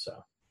 So,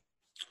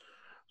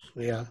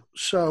 yeah.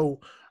 So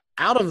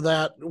out of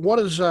that, what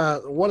is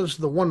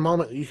the one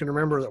moment that you can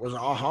remember that was an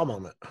aha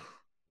moment?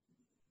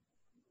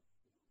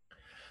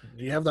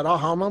 Do you have that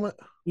aha moment?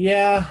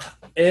 Yeah,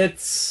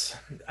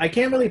 I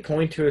can't really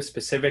point to a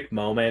specific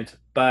moment,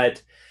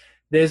 but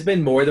there's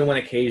been more than one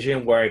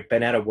occasion where I've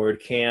been at a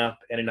WordCamp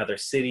in another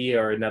city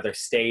or another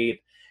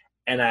state,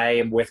 and I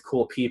am with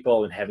cool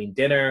people and having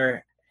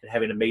dinner and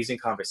having amazing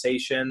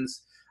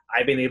conversations.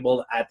 I've been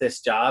able at this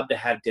job to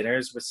have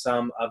dinners with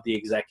some of the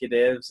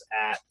executives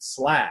at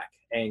Slack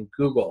and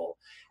Google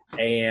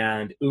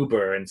and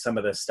Uber and some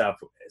of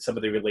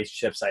the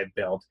relationships I've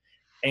built.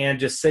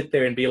 And just sit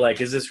there and be like,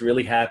 is this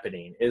really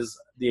happening? Is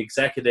the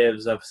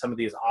executives of some of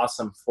these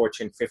awesome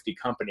Fortune 50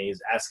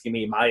 companies asking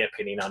me my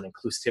opinion on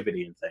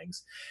inclusivity and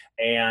things?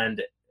 And,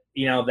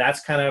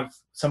 that's kind of,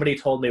 somebody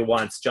told me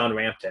once, John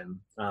Rampton,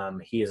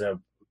 he is a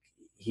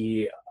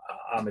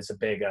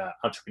big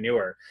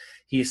entrepreneur.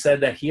 He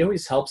said that he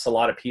always helps a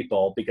lot of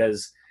people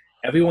because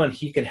everyone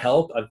he can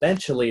help,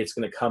 eventually it's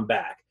going to come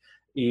back.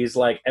 He's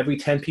like, every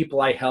 10 people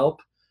I help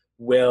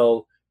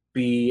will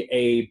be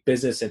a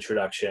business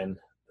introduction.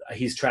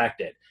 He's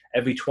tracked it.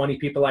 Every 20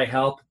 people I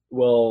help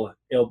it'll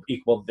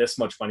equal this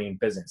much money in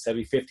business.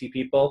 Every 50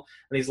 people.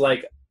 And he's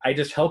like, I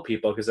just help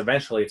people because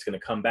eventually it's going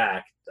to come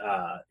back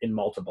in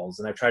multiples.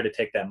 And I try to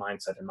take that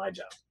mindset in my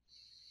job.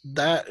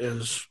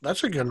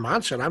 That's a good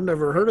mindset. I've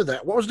never heard of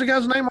that. What was the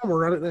guy's name? I'm going to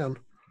write it down.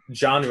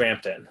 John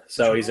Rampton.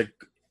 So he's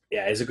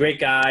a great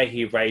guy.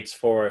 He writes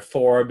for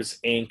Forbes,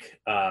 Inc.,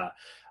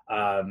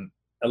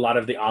 a lot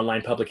of the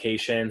online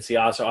publications. He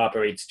also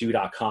operates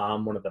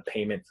Do.com, one of the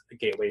payment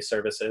gateway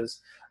services.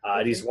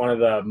 He's one of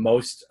the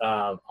most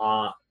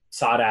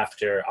sought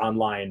after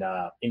online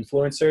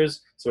influencers.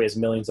 So he has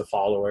millions of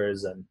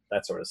followers and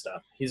that sort of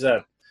stuff.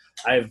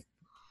 I've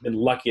been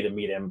lucky to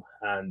meet him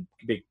and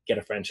get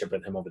a friendship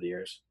with him over the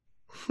years.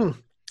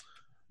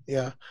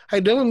 Yeah.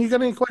 Hey, Dylan, you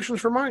got any questions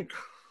for Mike?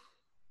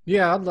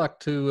 Yeah, I'd like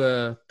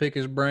to pick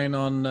his brain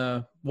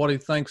on what he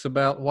thinks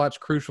about why it's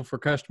crucial for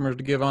customers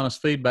to give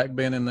honest feedback,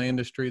 being in the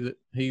industry that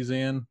he's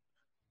in.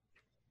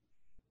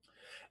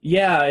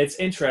 Yeah, it's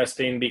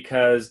interesting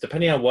because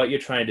depending on what you're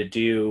trying to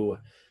do,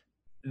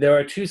 there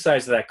are two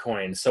sides of that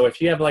coin. So if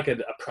you have like a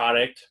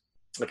product,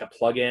 like a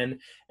plugin,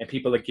 and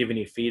people are giving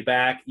you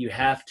feedback, you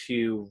have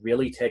to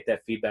really take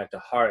that feedback to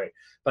heart.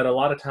 But a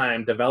lot of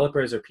time,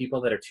 developers or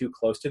people that are too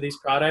close to these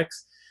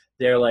products,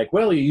 they're like,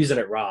 well, you're using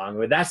it wrong,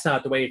 or that's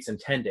not the way it's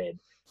intended.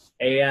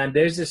 And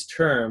there's this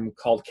term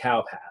called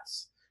cow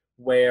paths,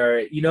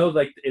 where,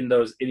 like in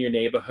your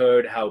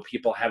neighborhood, how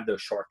people have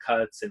those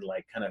shortcuts and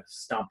like kind of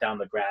stomp down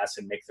the grass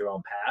and make their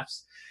own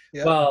paths.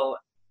 Yep. Well,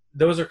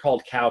 those are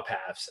called cow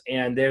paths.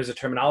 And there's a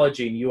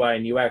terminology in UI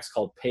and UX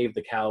called pave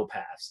the cow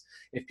paths.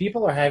 If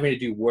people are having to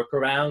do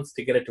workarounds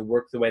to get it to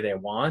work the way they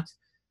want,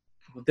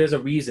 there's a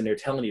reason they're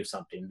telling you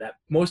something. That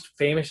most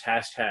famous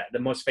hashtag, the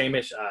most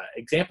famous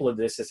example of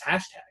this is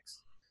hashtags.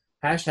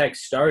 Hashtags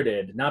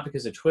started not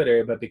because of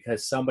Twitter, but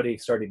because somebody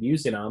started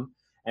using them,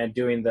 and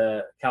during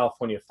the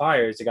California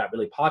fires, it got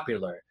really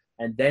popular.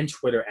 And then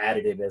Twitter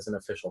added it as an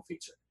official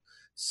feature.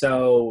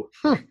 So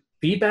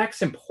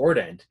feedback's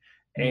important,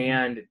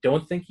 and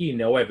don't think you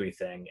know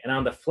everything. And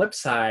on the flip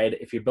side,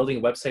 if you're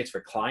building websites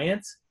for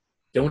clients,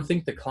 don't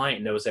think the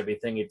client knows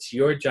everything. It's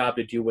your job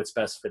to do what's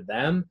best for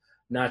them,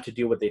 not to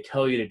do what they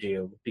tell you to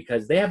do,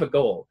 because they have a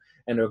goal,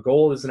 and their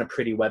goal isn't a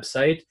pretty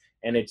website.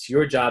 And it's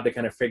your job to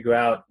kind of figure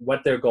out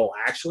what their goal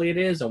actually it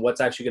is and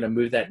what's actually going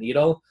to move that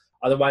needle.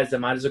 Otherwise, they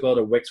might as well go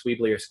to Wix,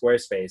 Weebly, or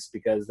Squarespace,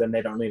 because then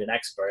they don't need an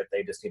expert.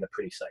 They just need a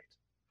pretty site.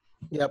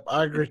 Yep,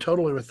 I agree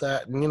totally with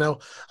that. And, a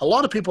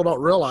lot of people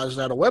don't realize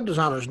that a web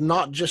designer is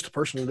not just a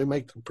person to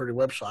make a pretty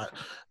website.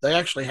 They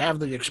actually have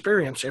the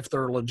experience, if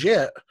they're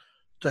legit,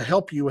 to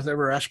help you with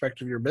every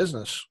aspect of your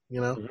business,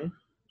 Mm-hmm.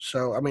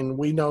 So,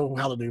 we know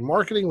how to do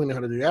marketing. We know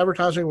how to do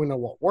advertising. We know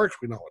what works.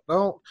 We know what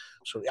don't.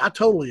 So I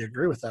totally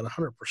agree with that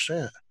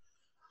 100%.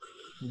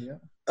 Yeah.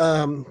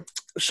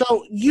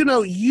 So,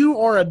 you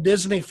are a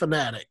Disney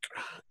fanatic.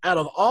 Out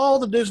of all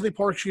the Disney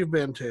parks you've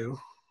been to,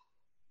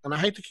 and I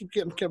hate to keep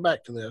getting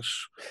back to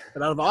this,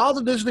 but out of all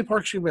the Disney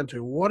parks you've been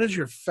to, what is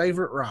your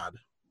favorite ride?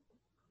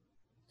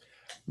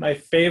 My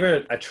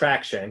favorite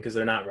attraction, because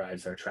they're not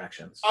rides, they're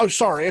attractions. Oh,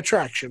 sorry,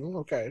 attraction.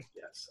 Okay.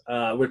 Yes.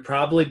 Would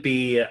probably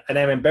be, and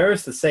I'm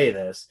embarrassed to say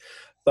this,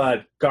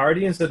 but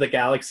Guardians of the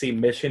Galaxy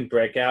Mission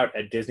Breakout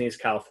at Disney's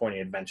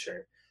California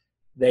Adventure.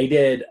 They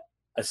did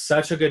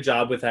such a good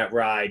job with that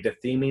ride. The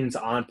theming's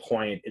on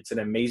point. It's an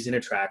amazing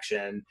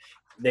attraction.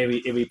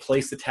 It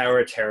replaced the Tower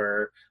of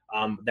Terror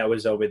that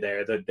was over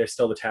there. There's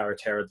still the Tower of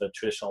Terror, the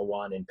traditional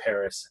one in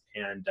Paris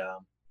and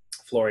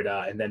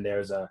Florida, and then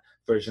there's a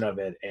version of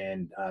it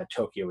in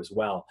Tokyo as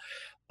well.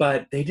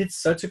 But they did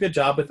such a good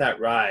job with that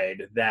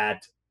ride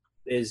that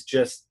is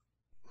just,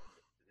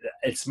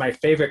 it's my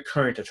favorite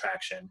current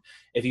attraction.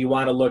 If you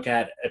want to look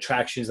at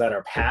attractions that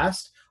are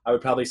past, I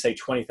would probably say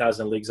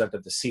 20,000 Leagues Under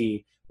the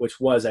Sea,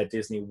 which was at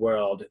Disney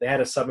World. They had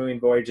a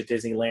submarine voyage at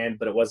Disneyland,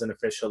 but it wasn't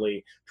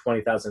officially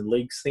 20,000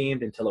 Leagues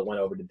themed until it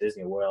went over to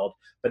Disney World.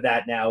 But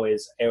that now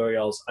is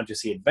Ariel's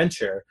Undersea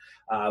Adventure,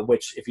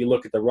 which if you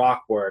look at the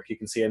rock work, you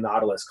can see a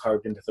Nautilus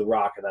carved into the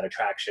rock of that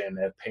attraction,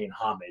 paying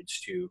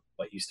homage to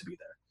what used to be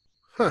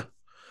there. Huh.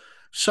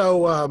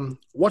 So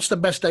what's the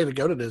best day to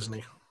go to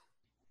Disney?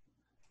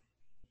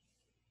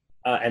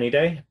 Any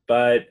day,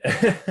 but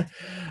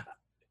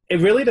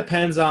it really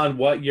depends on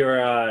what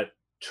you're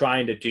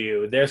trying to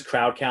do. There's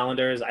crowd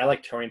calendars. I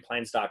like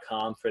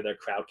touringplans.com for their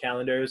crowd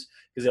calendars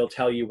because they'll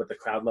tell you what the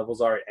crowd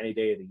levels are at any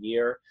day of the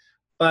year.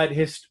 But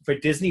for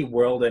Disney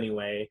World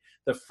anyway,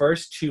 the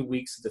first 2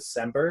 weeks of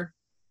December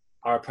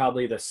are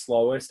probably the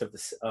slowest of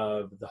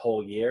the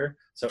whole year.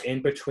 So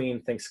in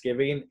between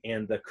Thanksgiving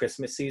and the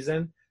Christmas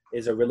season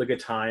is a really good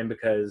time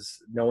because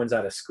no one's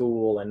out of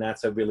school, and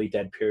that's a really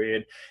dead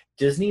period.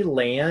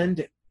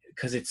 Disneyland,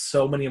 because it's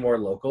so many more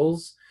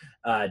locals,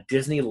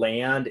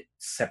 Disneyland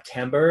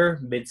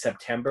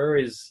mid-September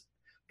is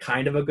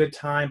kind of a good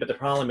time, but the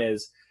problem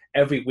is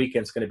every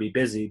weekend's going to be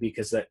busy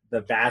because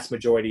the vast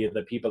majority of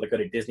the people that go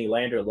to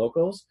Disneyland are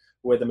locals,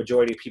 where the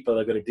majority of people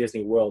that go to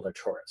Disney World are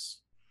tourists.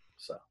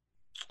 So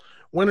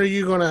when are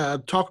you going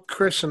to talk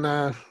Chris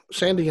and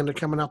Sandy into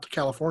coming out to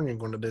California and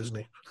going to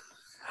Disney?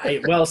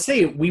 Well,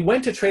 see, we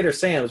went to Trader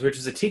Sam's, which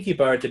is a tiki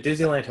bar at the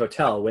Disneyland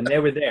Hotel when they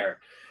were there.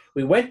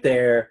 We went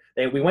there.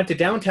 We went to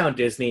downtown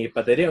Disney,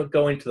 but they didn't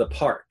go into the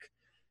park.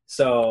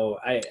 So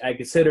I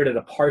considered it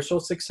a partial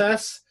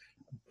success.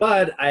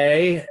 But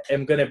I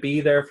am going to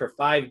be there for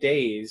 5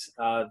 days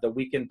the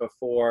weekend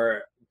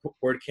before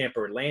WordCamp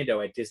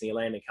Orlando at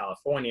Disneyland in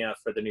California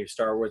for the new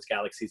Star Wars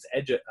Galaxy's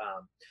Edge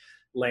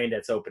land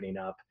that's opening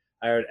up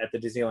at the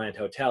Disneyland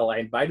Hotel. I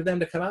invited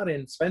them to come out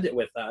and spend it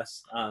with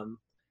us.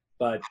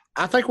 But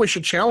I think we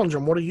should challenge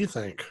them. What do you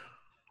think?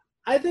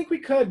 I think we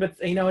could, but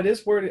it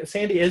is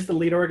Sandy is the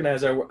lead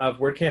organizer of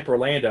WordCamp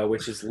Orlando,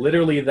 which is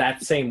literally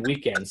that same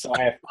weekend. So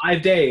I have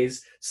 5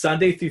 days,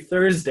 Sunday through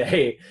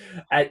Thursday,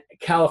 at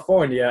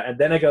California, and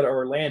then I go to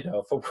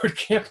Orlando for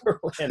WordCamp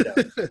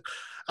Orlando.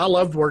 I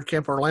loved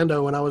WordCamp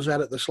Orlando when I was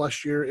at it this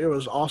last year. It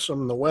was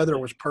awesome. The weather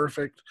was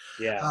perfect.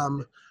 Yeah,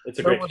 it's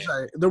a great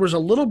there was a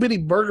little bitty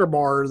burger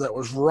bar that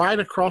was right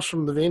across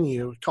from the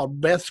venue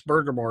called Beth's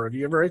Burger Bar. Have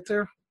you ever ate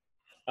there?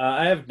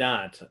 I have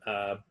not,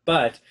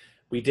 but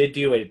we did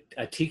do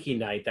a tiki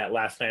night that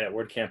last night at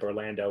WordCamp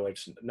Orlando,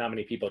 which not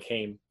many people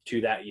came to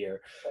that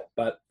year.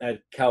 But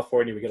at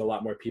California, we get a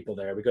lot more people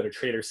there. We go to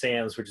Trader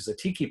Sam's, which is a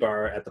tiki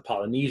bar at the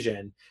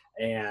Polynesian,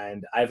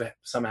 and I've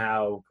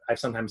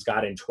sometimes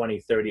gotten 20,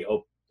 30.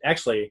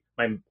 Actually,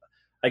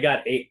 I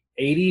got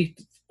 80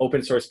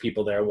 open source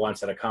people there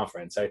once at a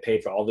conference. I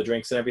paid for all the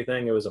drinks and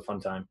everything. It was a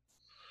fun time.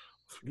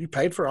 You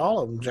paid for all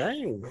of them,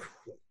 dang.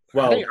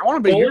 Well, hey, I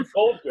want to be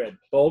Bold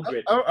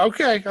Grid. Oh,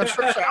 okay.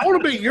 I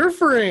want to be your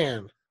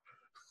friend.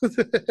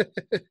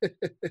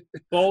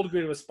 Bold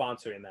Grid was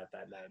sponsoring that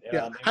night.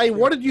 Yeah. Hey,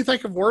 what did you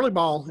think of Whirly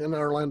Ball in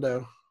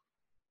Orlando?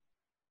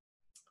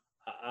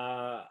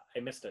 I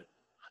missed it.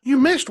 You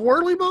missed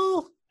Whirly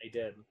Ball? I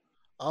did.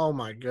 Oh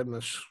my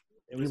goodness.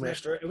 It was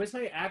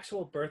my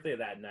actual birthday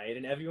that night,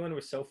 and everyone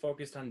was so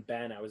focused on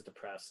Ben, I was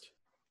depressed.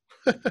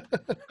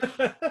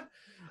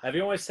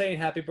 Everyone was saying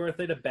happy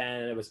birthday to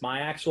Ben. It was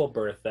my actual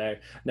birthday.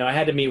 No, I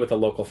had to meet with a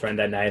local friend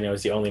that night, and it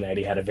was the only night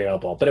he had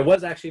available. But it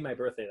was actually my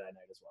birthday that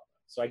night as well.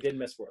 So I did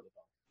miss Whirly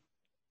Ball.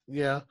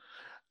 Yeah.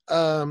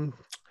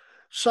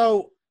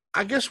 So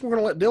I guess we're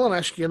going to let Dylan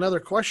ask you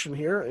another question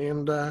here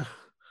and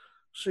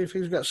see if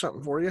he's got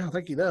something for you. I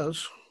think he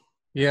does.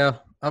 Yeah,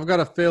 I've got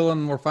a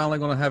feeling we're finally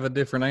going to have a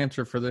different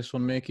answer for this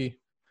one, Mickey.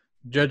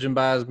 Judging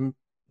by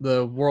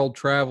the world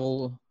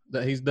travel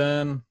that he's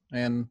done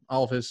and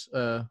all of his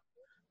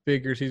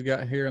figures he's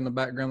got here in the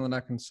background that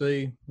I can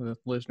see. The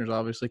listeners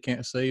obviously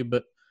can't see,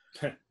 but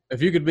if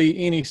you could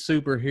be any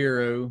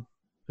superhero,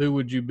 who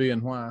would you be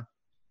and why?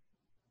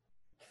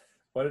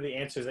 What are the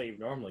answers that you've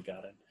normally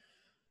gotten?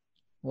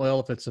 Well,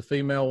 if it's a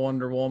female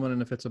Wonder Woman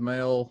and if it's a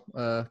male,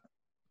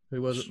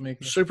 who was it,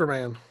 Mickey?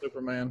 Superman.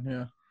 Superman,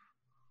 yeah.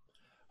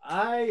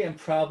 I am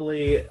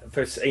probably,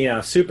 for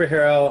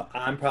superhero,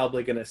 I'm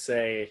probably going to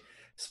say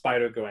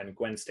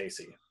Spider-Gwen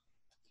Stacy.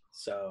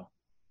 So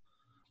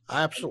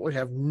I absolutely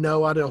have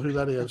no idea who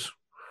that is.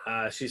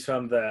 she's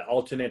from the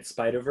alternate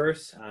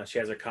Spider-Verse. She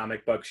has her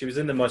comic book. She was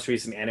in the most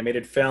recent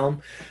animated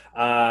film.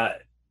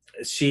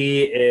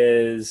 She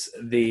is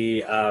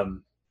the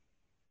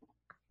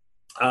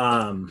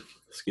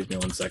excuse me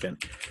one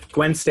second.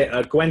 Gwen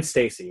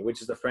Stacy,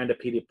 which is the friend of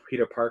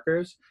Peter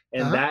Parker's,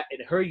 and that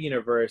in her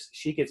universe,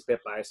 she gets bit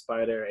by a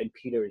spider, and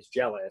Peter is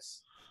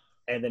jealous,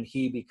 and then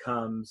he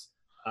becomes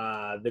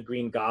the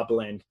Green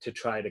Goblin to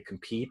try to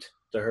compete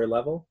to her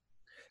level.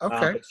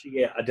 Okay. But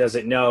she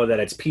doesn't know that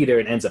it's Peter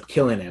and ends up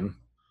killing him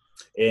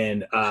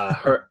in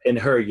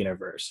her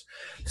universe.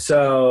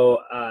 So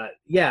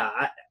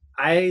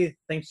I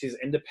think she's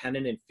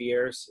independent and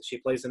fierce. She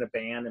plays in a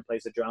band and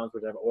plays the drums,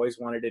 which I've always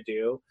wanted to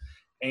do.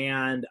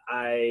 And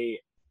I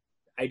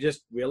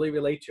just really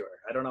relate to her.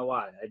 I don't know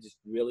why. I just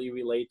really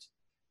relate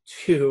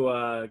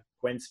to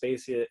Gwen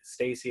Stacy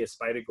as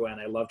Spider-Gwen.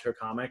 I loved her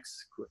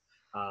comics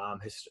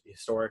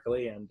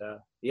historically. And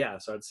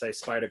so I'd say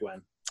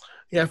Spider-Gwen.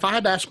 Yeah, if I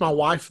had to ask my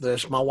wife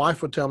this, my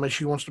wife would tell me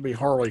she wants to be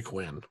Harley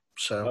Quinn.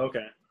 So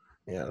okay.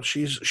 Yeah,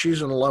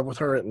 she's in love with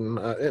her,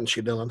 isn't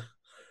she, Dylan?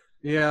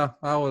 Yeah,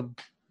 I would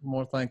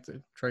more think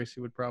that Tracy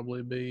would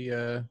probably be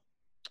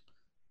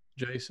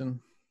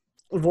Jason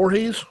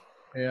Voorhees?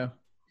 Yeah.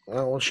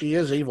 Oh, well, she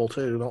is evil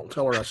too. Don't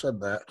tell her I said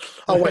that.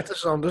 Oh wait,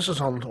 this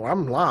is on.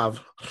 I'm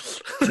live.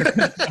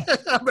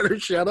 I better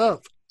shut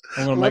up.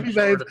 I'm gonna Love make you,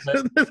 sure babe.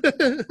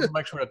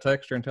 make sure to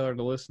text her and tell her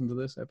to listen to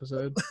this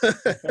episode.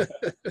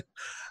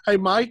 Hey,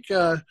 Mike,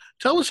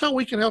 tell us how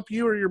we can help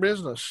you or your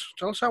business.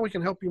 Tell us how we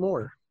can help you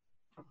more.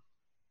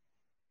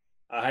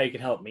 How you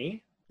can help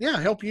me? Yeah,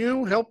 help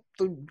you, help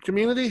the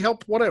community,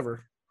 help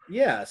whatever.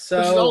 Yeah, so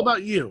this is all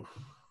about you.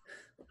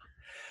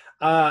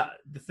 The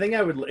thing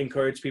I would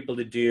encourage people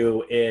to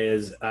do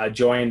is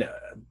join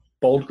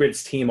Bold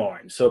Grid's Team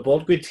Orange. So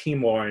Bold Grid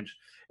Team Orange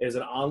is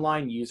an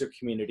online user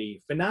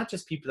community for not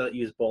just people that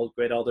use Bold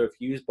Grid, although if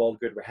you use Bold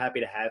Grid, we're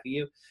happy to have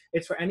you.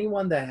 It's for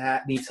anyone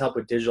that needs help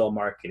with digital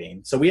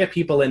marketing. So we have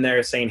people in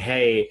there saying,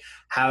 hey,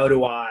 how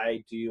do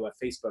I do a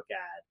Facebook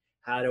ad?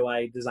 How do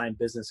I design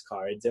business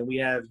cards? And we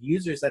have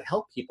users that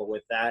help people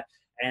with that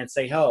and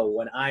say, oh,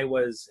 when I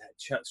was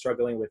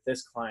struggling with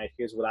this client,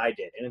 here's what I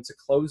did. And it's a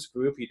closed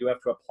group. You do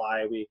have to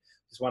apply. We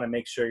just want to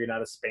make sure you're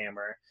not a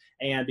spammer.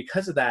 And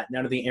because of that,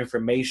 none of the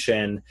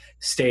information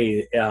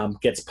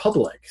gets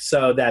public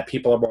so that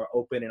people are more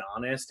open and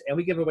honest. And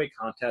we give away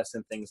contests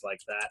and things like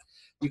that.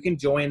 You can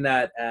join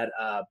that at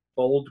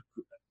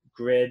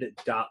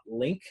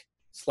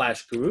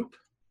boldgrid.link/group.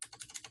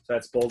 So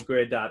that's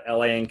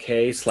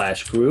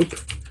boldgrid.link/group.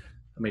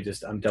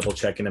 I'm double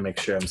checking to make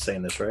sure I'm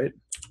saying this right.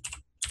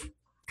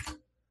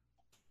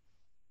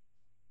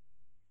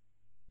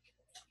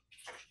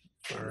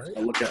 All right.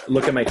 I'll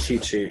look at my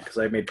cheat sheet because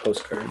I made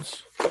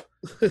postcards.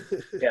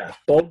 Yeah,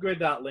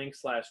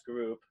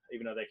 boldgrid.link/group,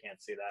 even though they can't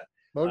see that.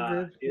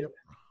 Boldgrid,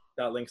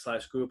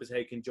 .link/group is how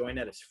you can join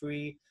that. It's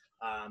free.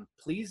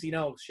 Please,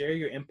 share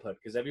your input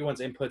because everyone's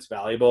input's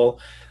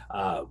valuable.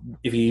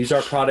 If you use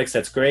our products,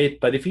 that's great.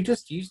 But if you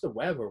just use the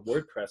web or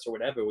WordPress or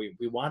whatever, we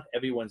want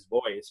everyone's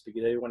voice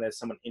because everyone has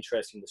someone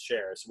interesting to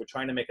share. So we're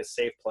trying to make a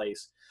safe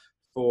place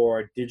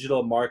for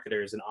digital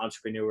marketers and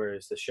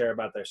entrepreneurs to share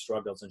about their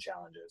struggles and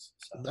challenges.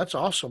 So. That's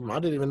awesome. I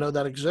didn't even know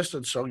that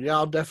existed. So yeah,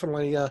 I'll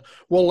definitely,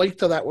 we'll link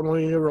to that when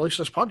we release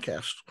this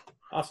podcast.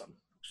 Awesome.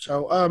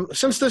 So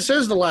since this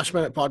is the Last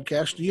Minute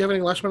Podcast, do you have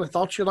any last minute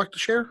thoughts you'd like to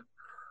share?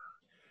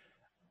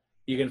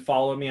 You can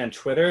follow me on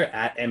Twitter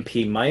at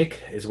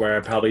 @MPMike is where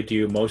I probably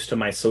do most of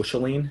my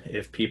socialing.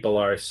 If people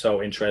are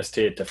so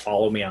interested to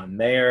follow me on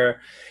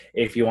there.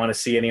 If you want to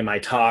see any of my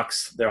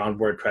talks, they're on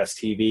WordPress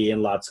TV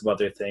and lots of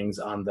other things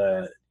on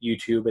the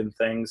YouTube and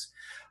things.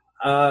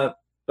 But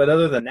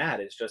other than that,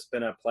 it's just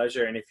been a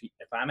pleasure. And if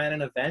I'm at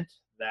an event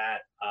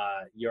that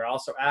you're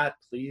also at,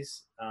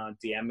 please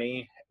DM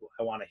me.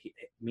 I want to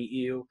meet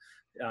you.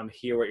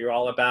 hear what you're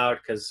all about,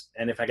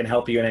 and if I can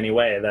help you in any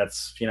way,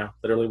 that's,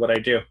 literally what I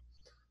do.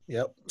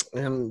 Yep.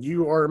 And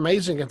you are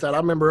amazing at that. I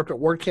remember up at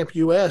WordCamp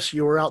US,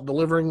 you were out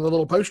delivering the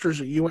little posters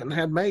that you went and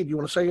had made. You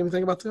want to say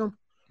anything about them?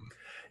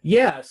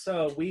 Yeah,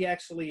 so we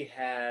actually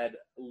had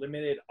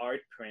limited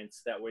art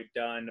prints that were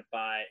done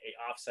by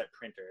a offset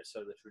printer,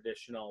 so the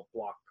traditional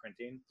block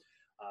printing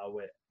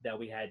that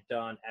we had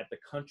done at the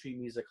Country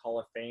Music Hall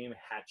of Fame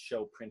Hat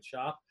Show Print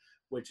Shop,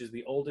 which is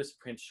the oldest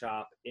print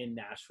shop in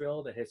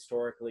Nashville that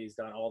historically has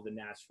done all the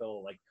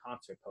Nashville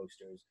concert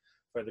posters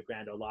for the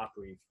Grand Ole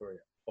Opry for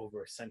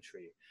over a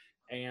century.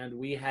 And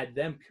we had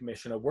them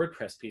commission a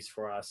WordPress piece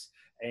for us,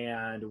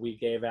 and we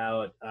gave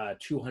out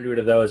 200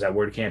 of those at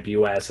WordCamp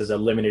US as a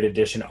limited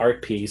edition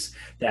art piece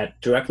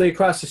that directly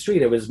across the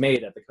street, it was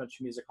made at the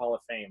Country Music Hall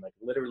of Fame.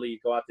 Literally, you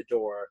go out the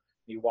door,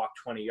 you walk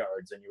 20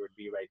 yards, and you would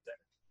be right there.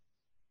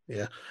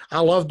 Yeah,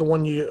 I love the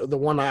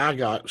one I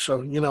got.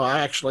 So, I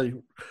actually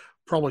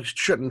probably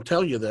shouldn't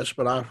tell you this,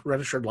 but I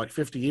registered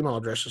 50 email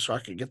addresses so I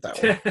could get that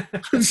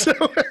one. So,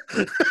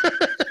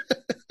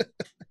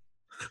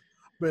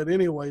 but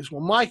anyways,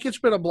 well, Mike, it's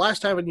been a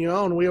blast having you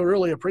on. We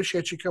really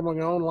appreciate you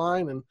coming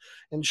online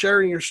and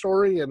sharing your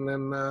story. And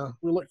then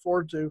we look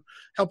forward to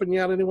helping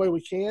you out any way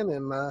we can.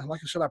 And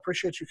like I said, I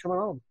appreciate you coming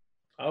on.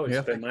 Oh,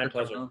 it's been my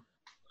pleasure.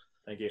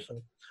 Thank you.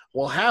 So,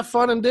 well, have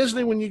fun in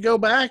Disney when you go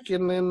back,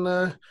 and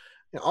then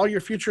all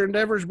your future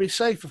endeavors, be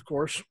safe, of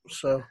course.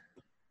 So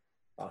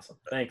awesome.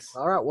 Thanks.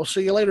 All right. We'll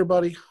see you later,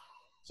 buddy.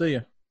 See ya.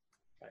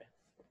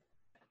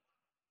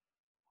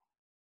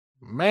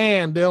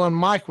 Man, Dylan,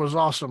 Mike was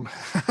awesome.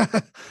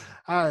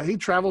 He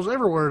travels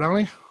everywhere,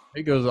 don't he?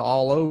 He goes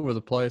all over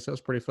the place.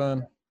 That's pretty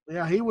fun.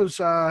 Yeah, he was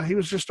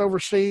just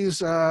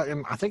overseas,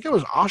 and I think it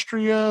was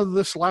Austria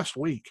this last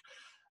week.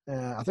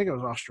 I think it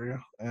was Austria,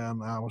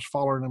 and I was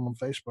following him on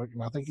Facebook,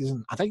 and I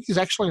think he's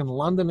actually in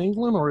London,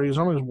 England, or he's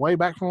on his way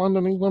back from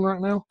London, England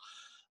right now.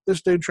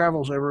 This dude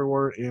travels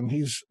everywhere, and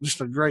he's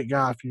just a great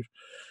guy. If you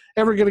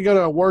ever get to go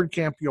to a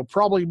WordCamp, you'll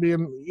probably be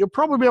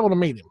able to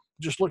meet him.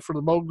 Just look for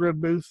the Bold Grid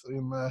booth,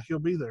 and he'll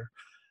be there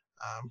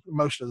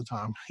most of the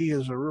time. He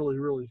is a really,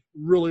 really,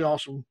 really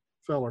awesome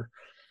feller.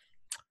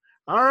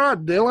 All right,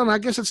 Dylan, I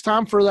guess it's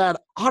time for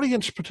that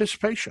audience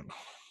participation.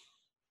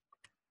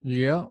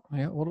 Yeah.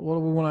 What do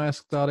we want to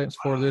ask the audience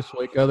for this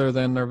week, other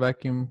than their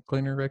vacuum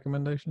cleaner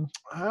recommendations?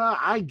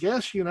 I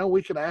guess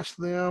we could ask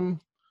them,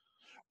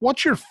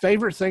 what's your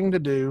favorite thing to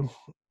do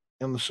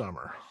in the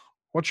summer?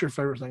 What's your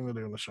favorite thing to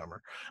do in the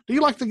summer? Do you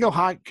like to go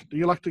hike? Do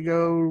you like to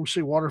go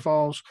see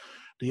waterfalls?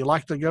 Do you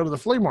like to go to the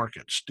flea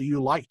markets? Do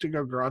you like to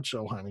go garage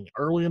sale hunting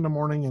early in the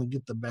morning and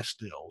get the best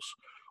deals?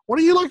 What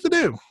do you like to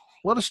do?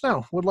 Let us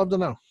know. We'd love to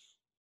know.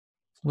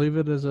 Leave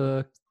it as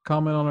a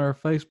comment on our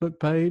Facebook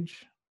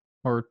page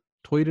or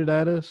tweet it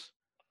at us,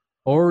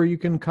 or you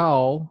can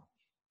call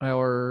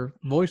our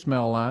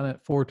voicemail line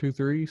at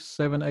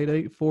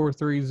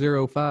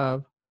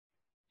 423-788-4305.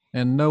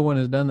 And no one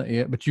has done that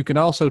yet, but you can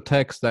also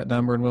text that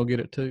number and we'll get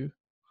it too.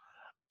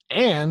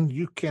 And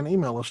you can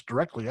email us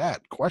directly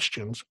at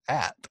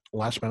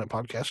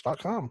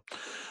questions@lastminutepodcast.com.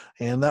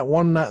 And that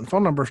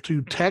phone number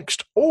to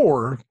text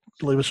or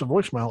leave us a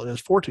voicemail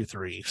is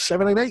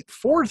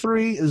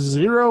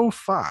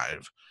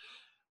 423-788-4305.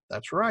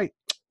 That's right.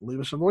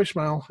 Leave us a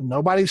voicemail.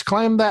 Nobody's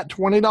claimed that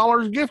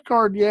 $20 gift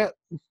card yet.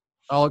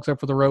 All except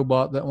for the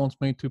robot that wants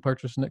me to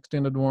purchase an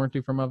extended warranty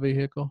for my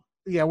vehicle.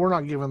 Yeah, we're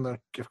not giving the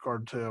gift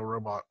card to a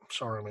robot.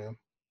 Sorry, man.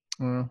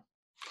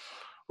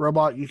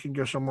 Robot, you can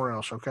go somewhere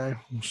else, okay?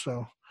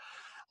 So,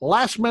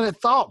 last minute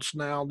thoughts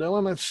now,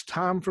 Dylan. It's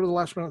time for the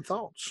last minute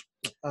thoughts.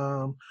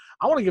 I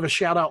want to give a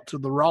shout out to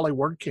the Raleigh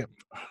WordCamp,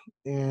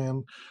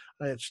 and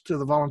it's to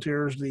the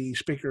volunteers, the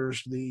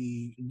speakers,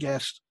 the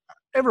guests,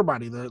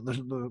 everybody,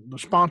 the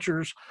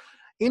sponsors,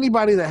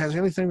 anybody that has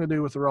anything to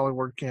do with the Raleigh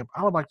WordCamp.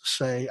 I would like to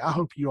say I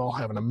hope you all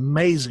have an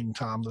amazing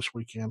time this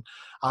weekend.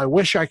 I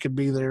wish I could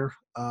be there.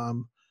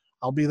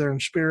 I'll be there in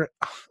spirit.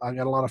 I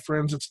got a lot of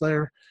friends that's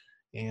there.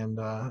 And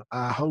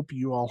I hope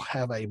you all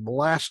have a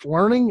blast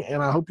learning,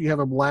 and I hope you have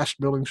a blast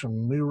building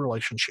some new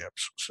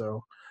relationships.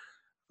 So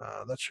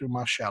that's who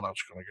my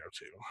shout-out's going to go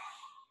to.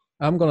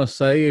 I'm going to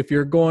say, if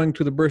you're going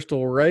to the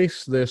Bristol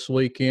race this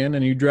weekend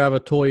and you drive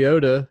a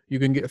Toyota, you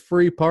can get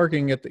free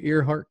parking at the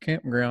Earhart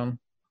Campground.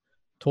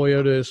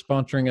 Toyota is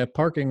sponsoring a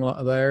parking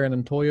lot there, and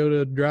then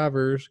Toyota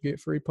drivers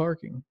get free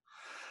parking.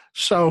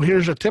 So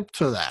here's a tip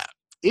to that.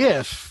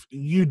 If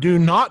you do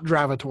not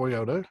drive a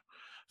Toyota,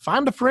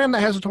 find a friend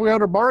that has a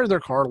Toyota, borrow their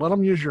car, let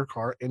them use your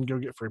car, and go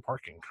get free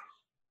parking.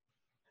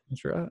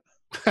 That's right.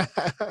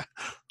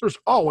 There's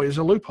always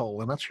a loophole,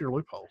 and that's your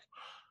loophole.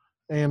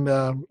 And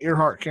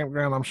Earhart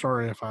Campground, I'm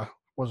sorry if I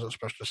wasn't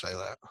supposed to say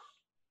that.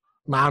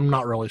 No, I'm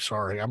not really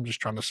sorry. I'm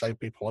just trying to save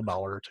people $1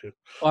 or $2.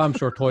 Well, I'm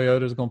sure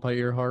Toyota's going to pay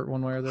Earhart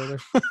one way or the other.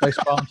 They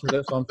sponsored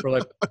this one for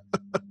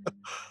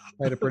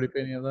paid a pretty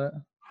penny of that.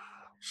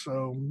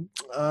 So,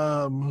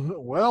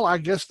 well, I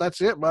guess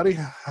that's it, buddy.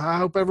 I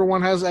hope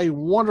everyone has a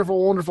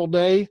wonderful, wonderful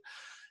day,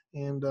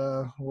 and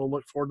we'll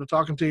look forward to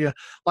talking to you.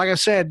 Like I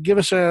said, give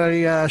us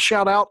a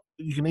shout out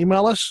you can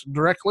email us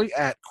directly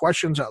at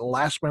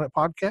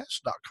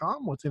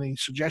questions@lastminutepodcast.com with any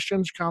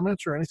suggestions,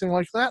 comments, or anything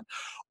like that.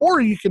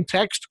 Or you can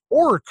text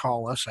or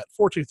call us at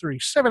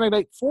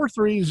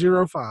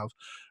 423-788-4305.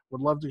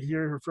 Would love to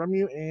hear from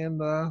you and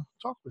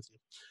talk with you.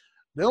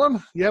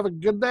 Dylan, you have a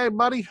good day,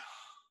 buddy.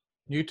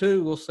 You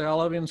too. We'll see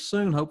all of you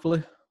soon,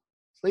 hopefully.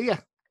 See ya.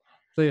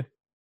 See ya.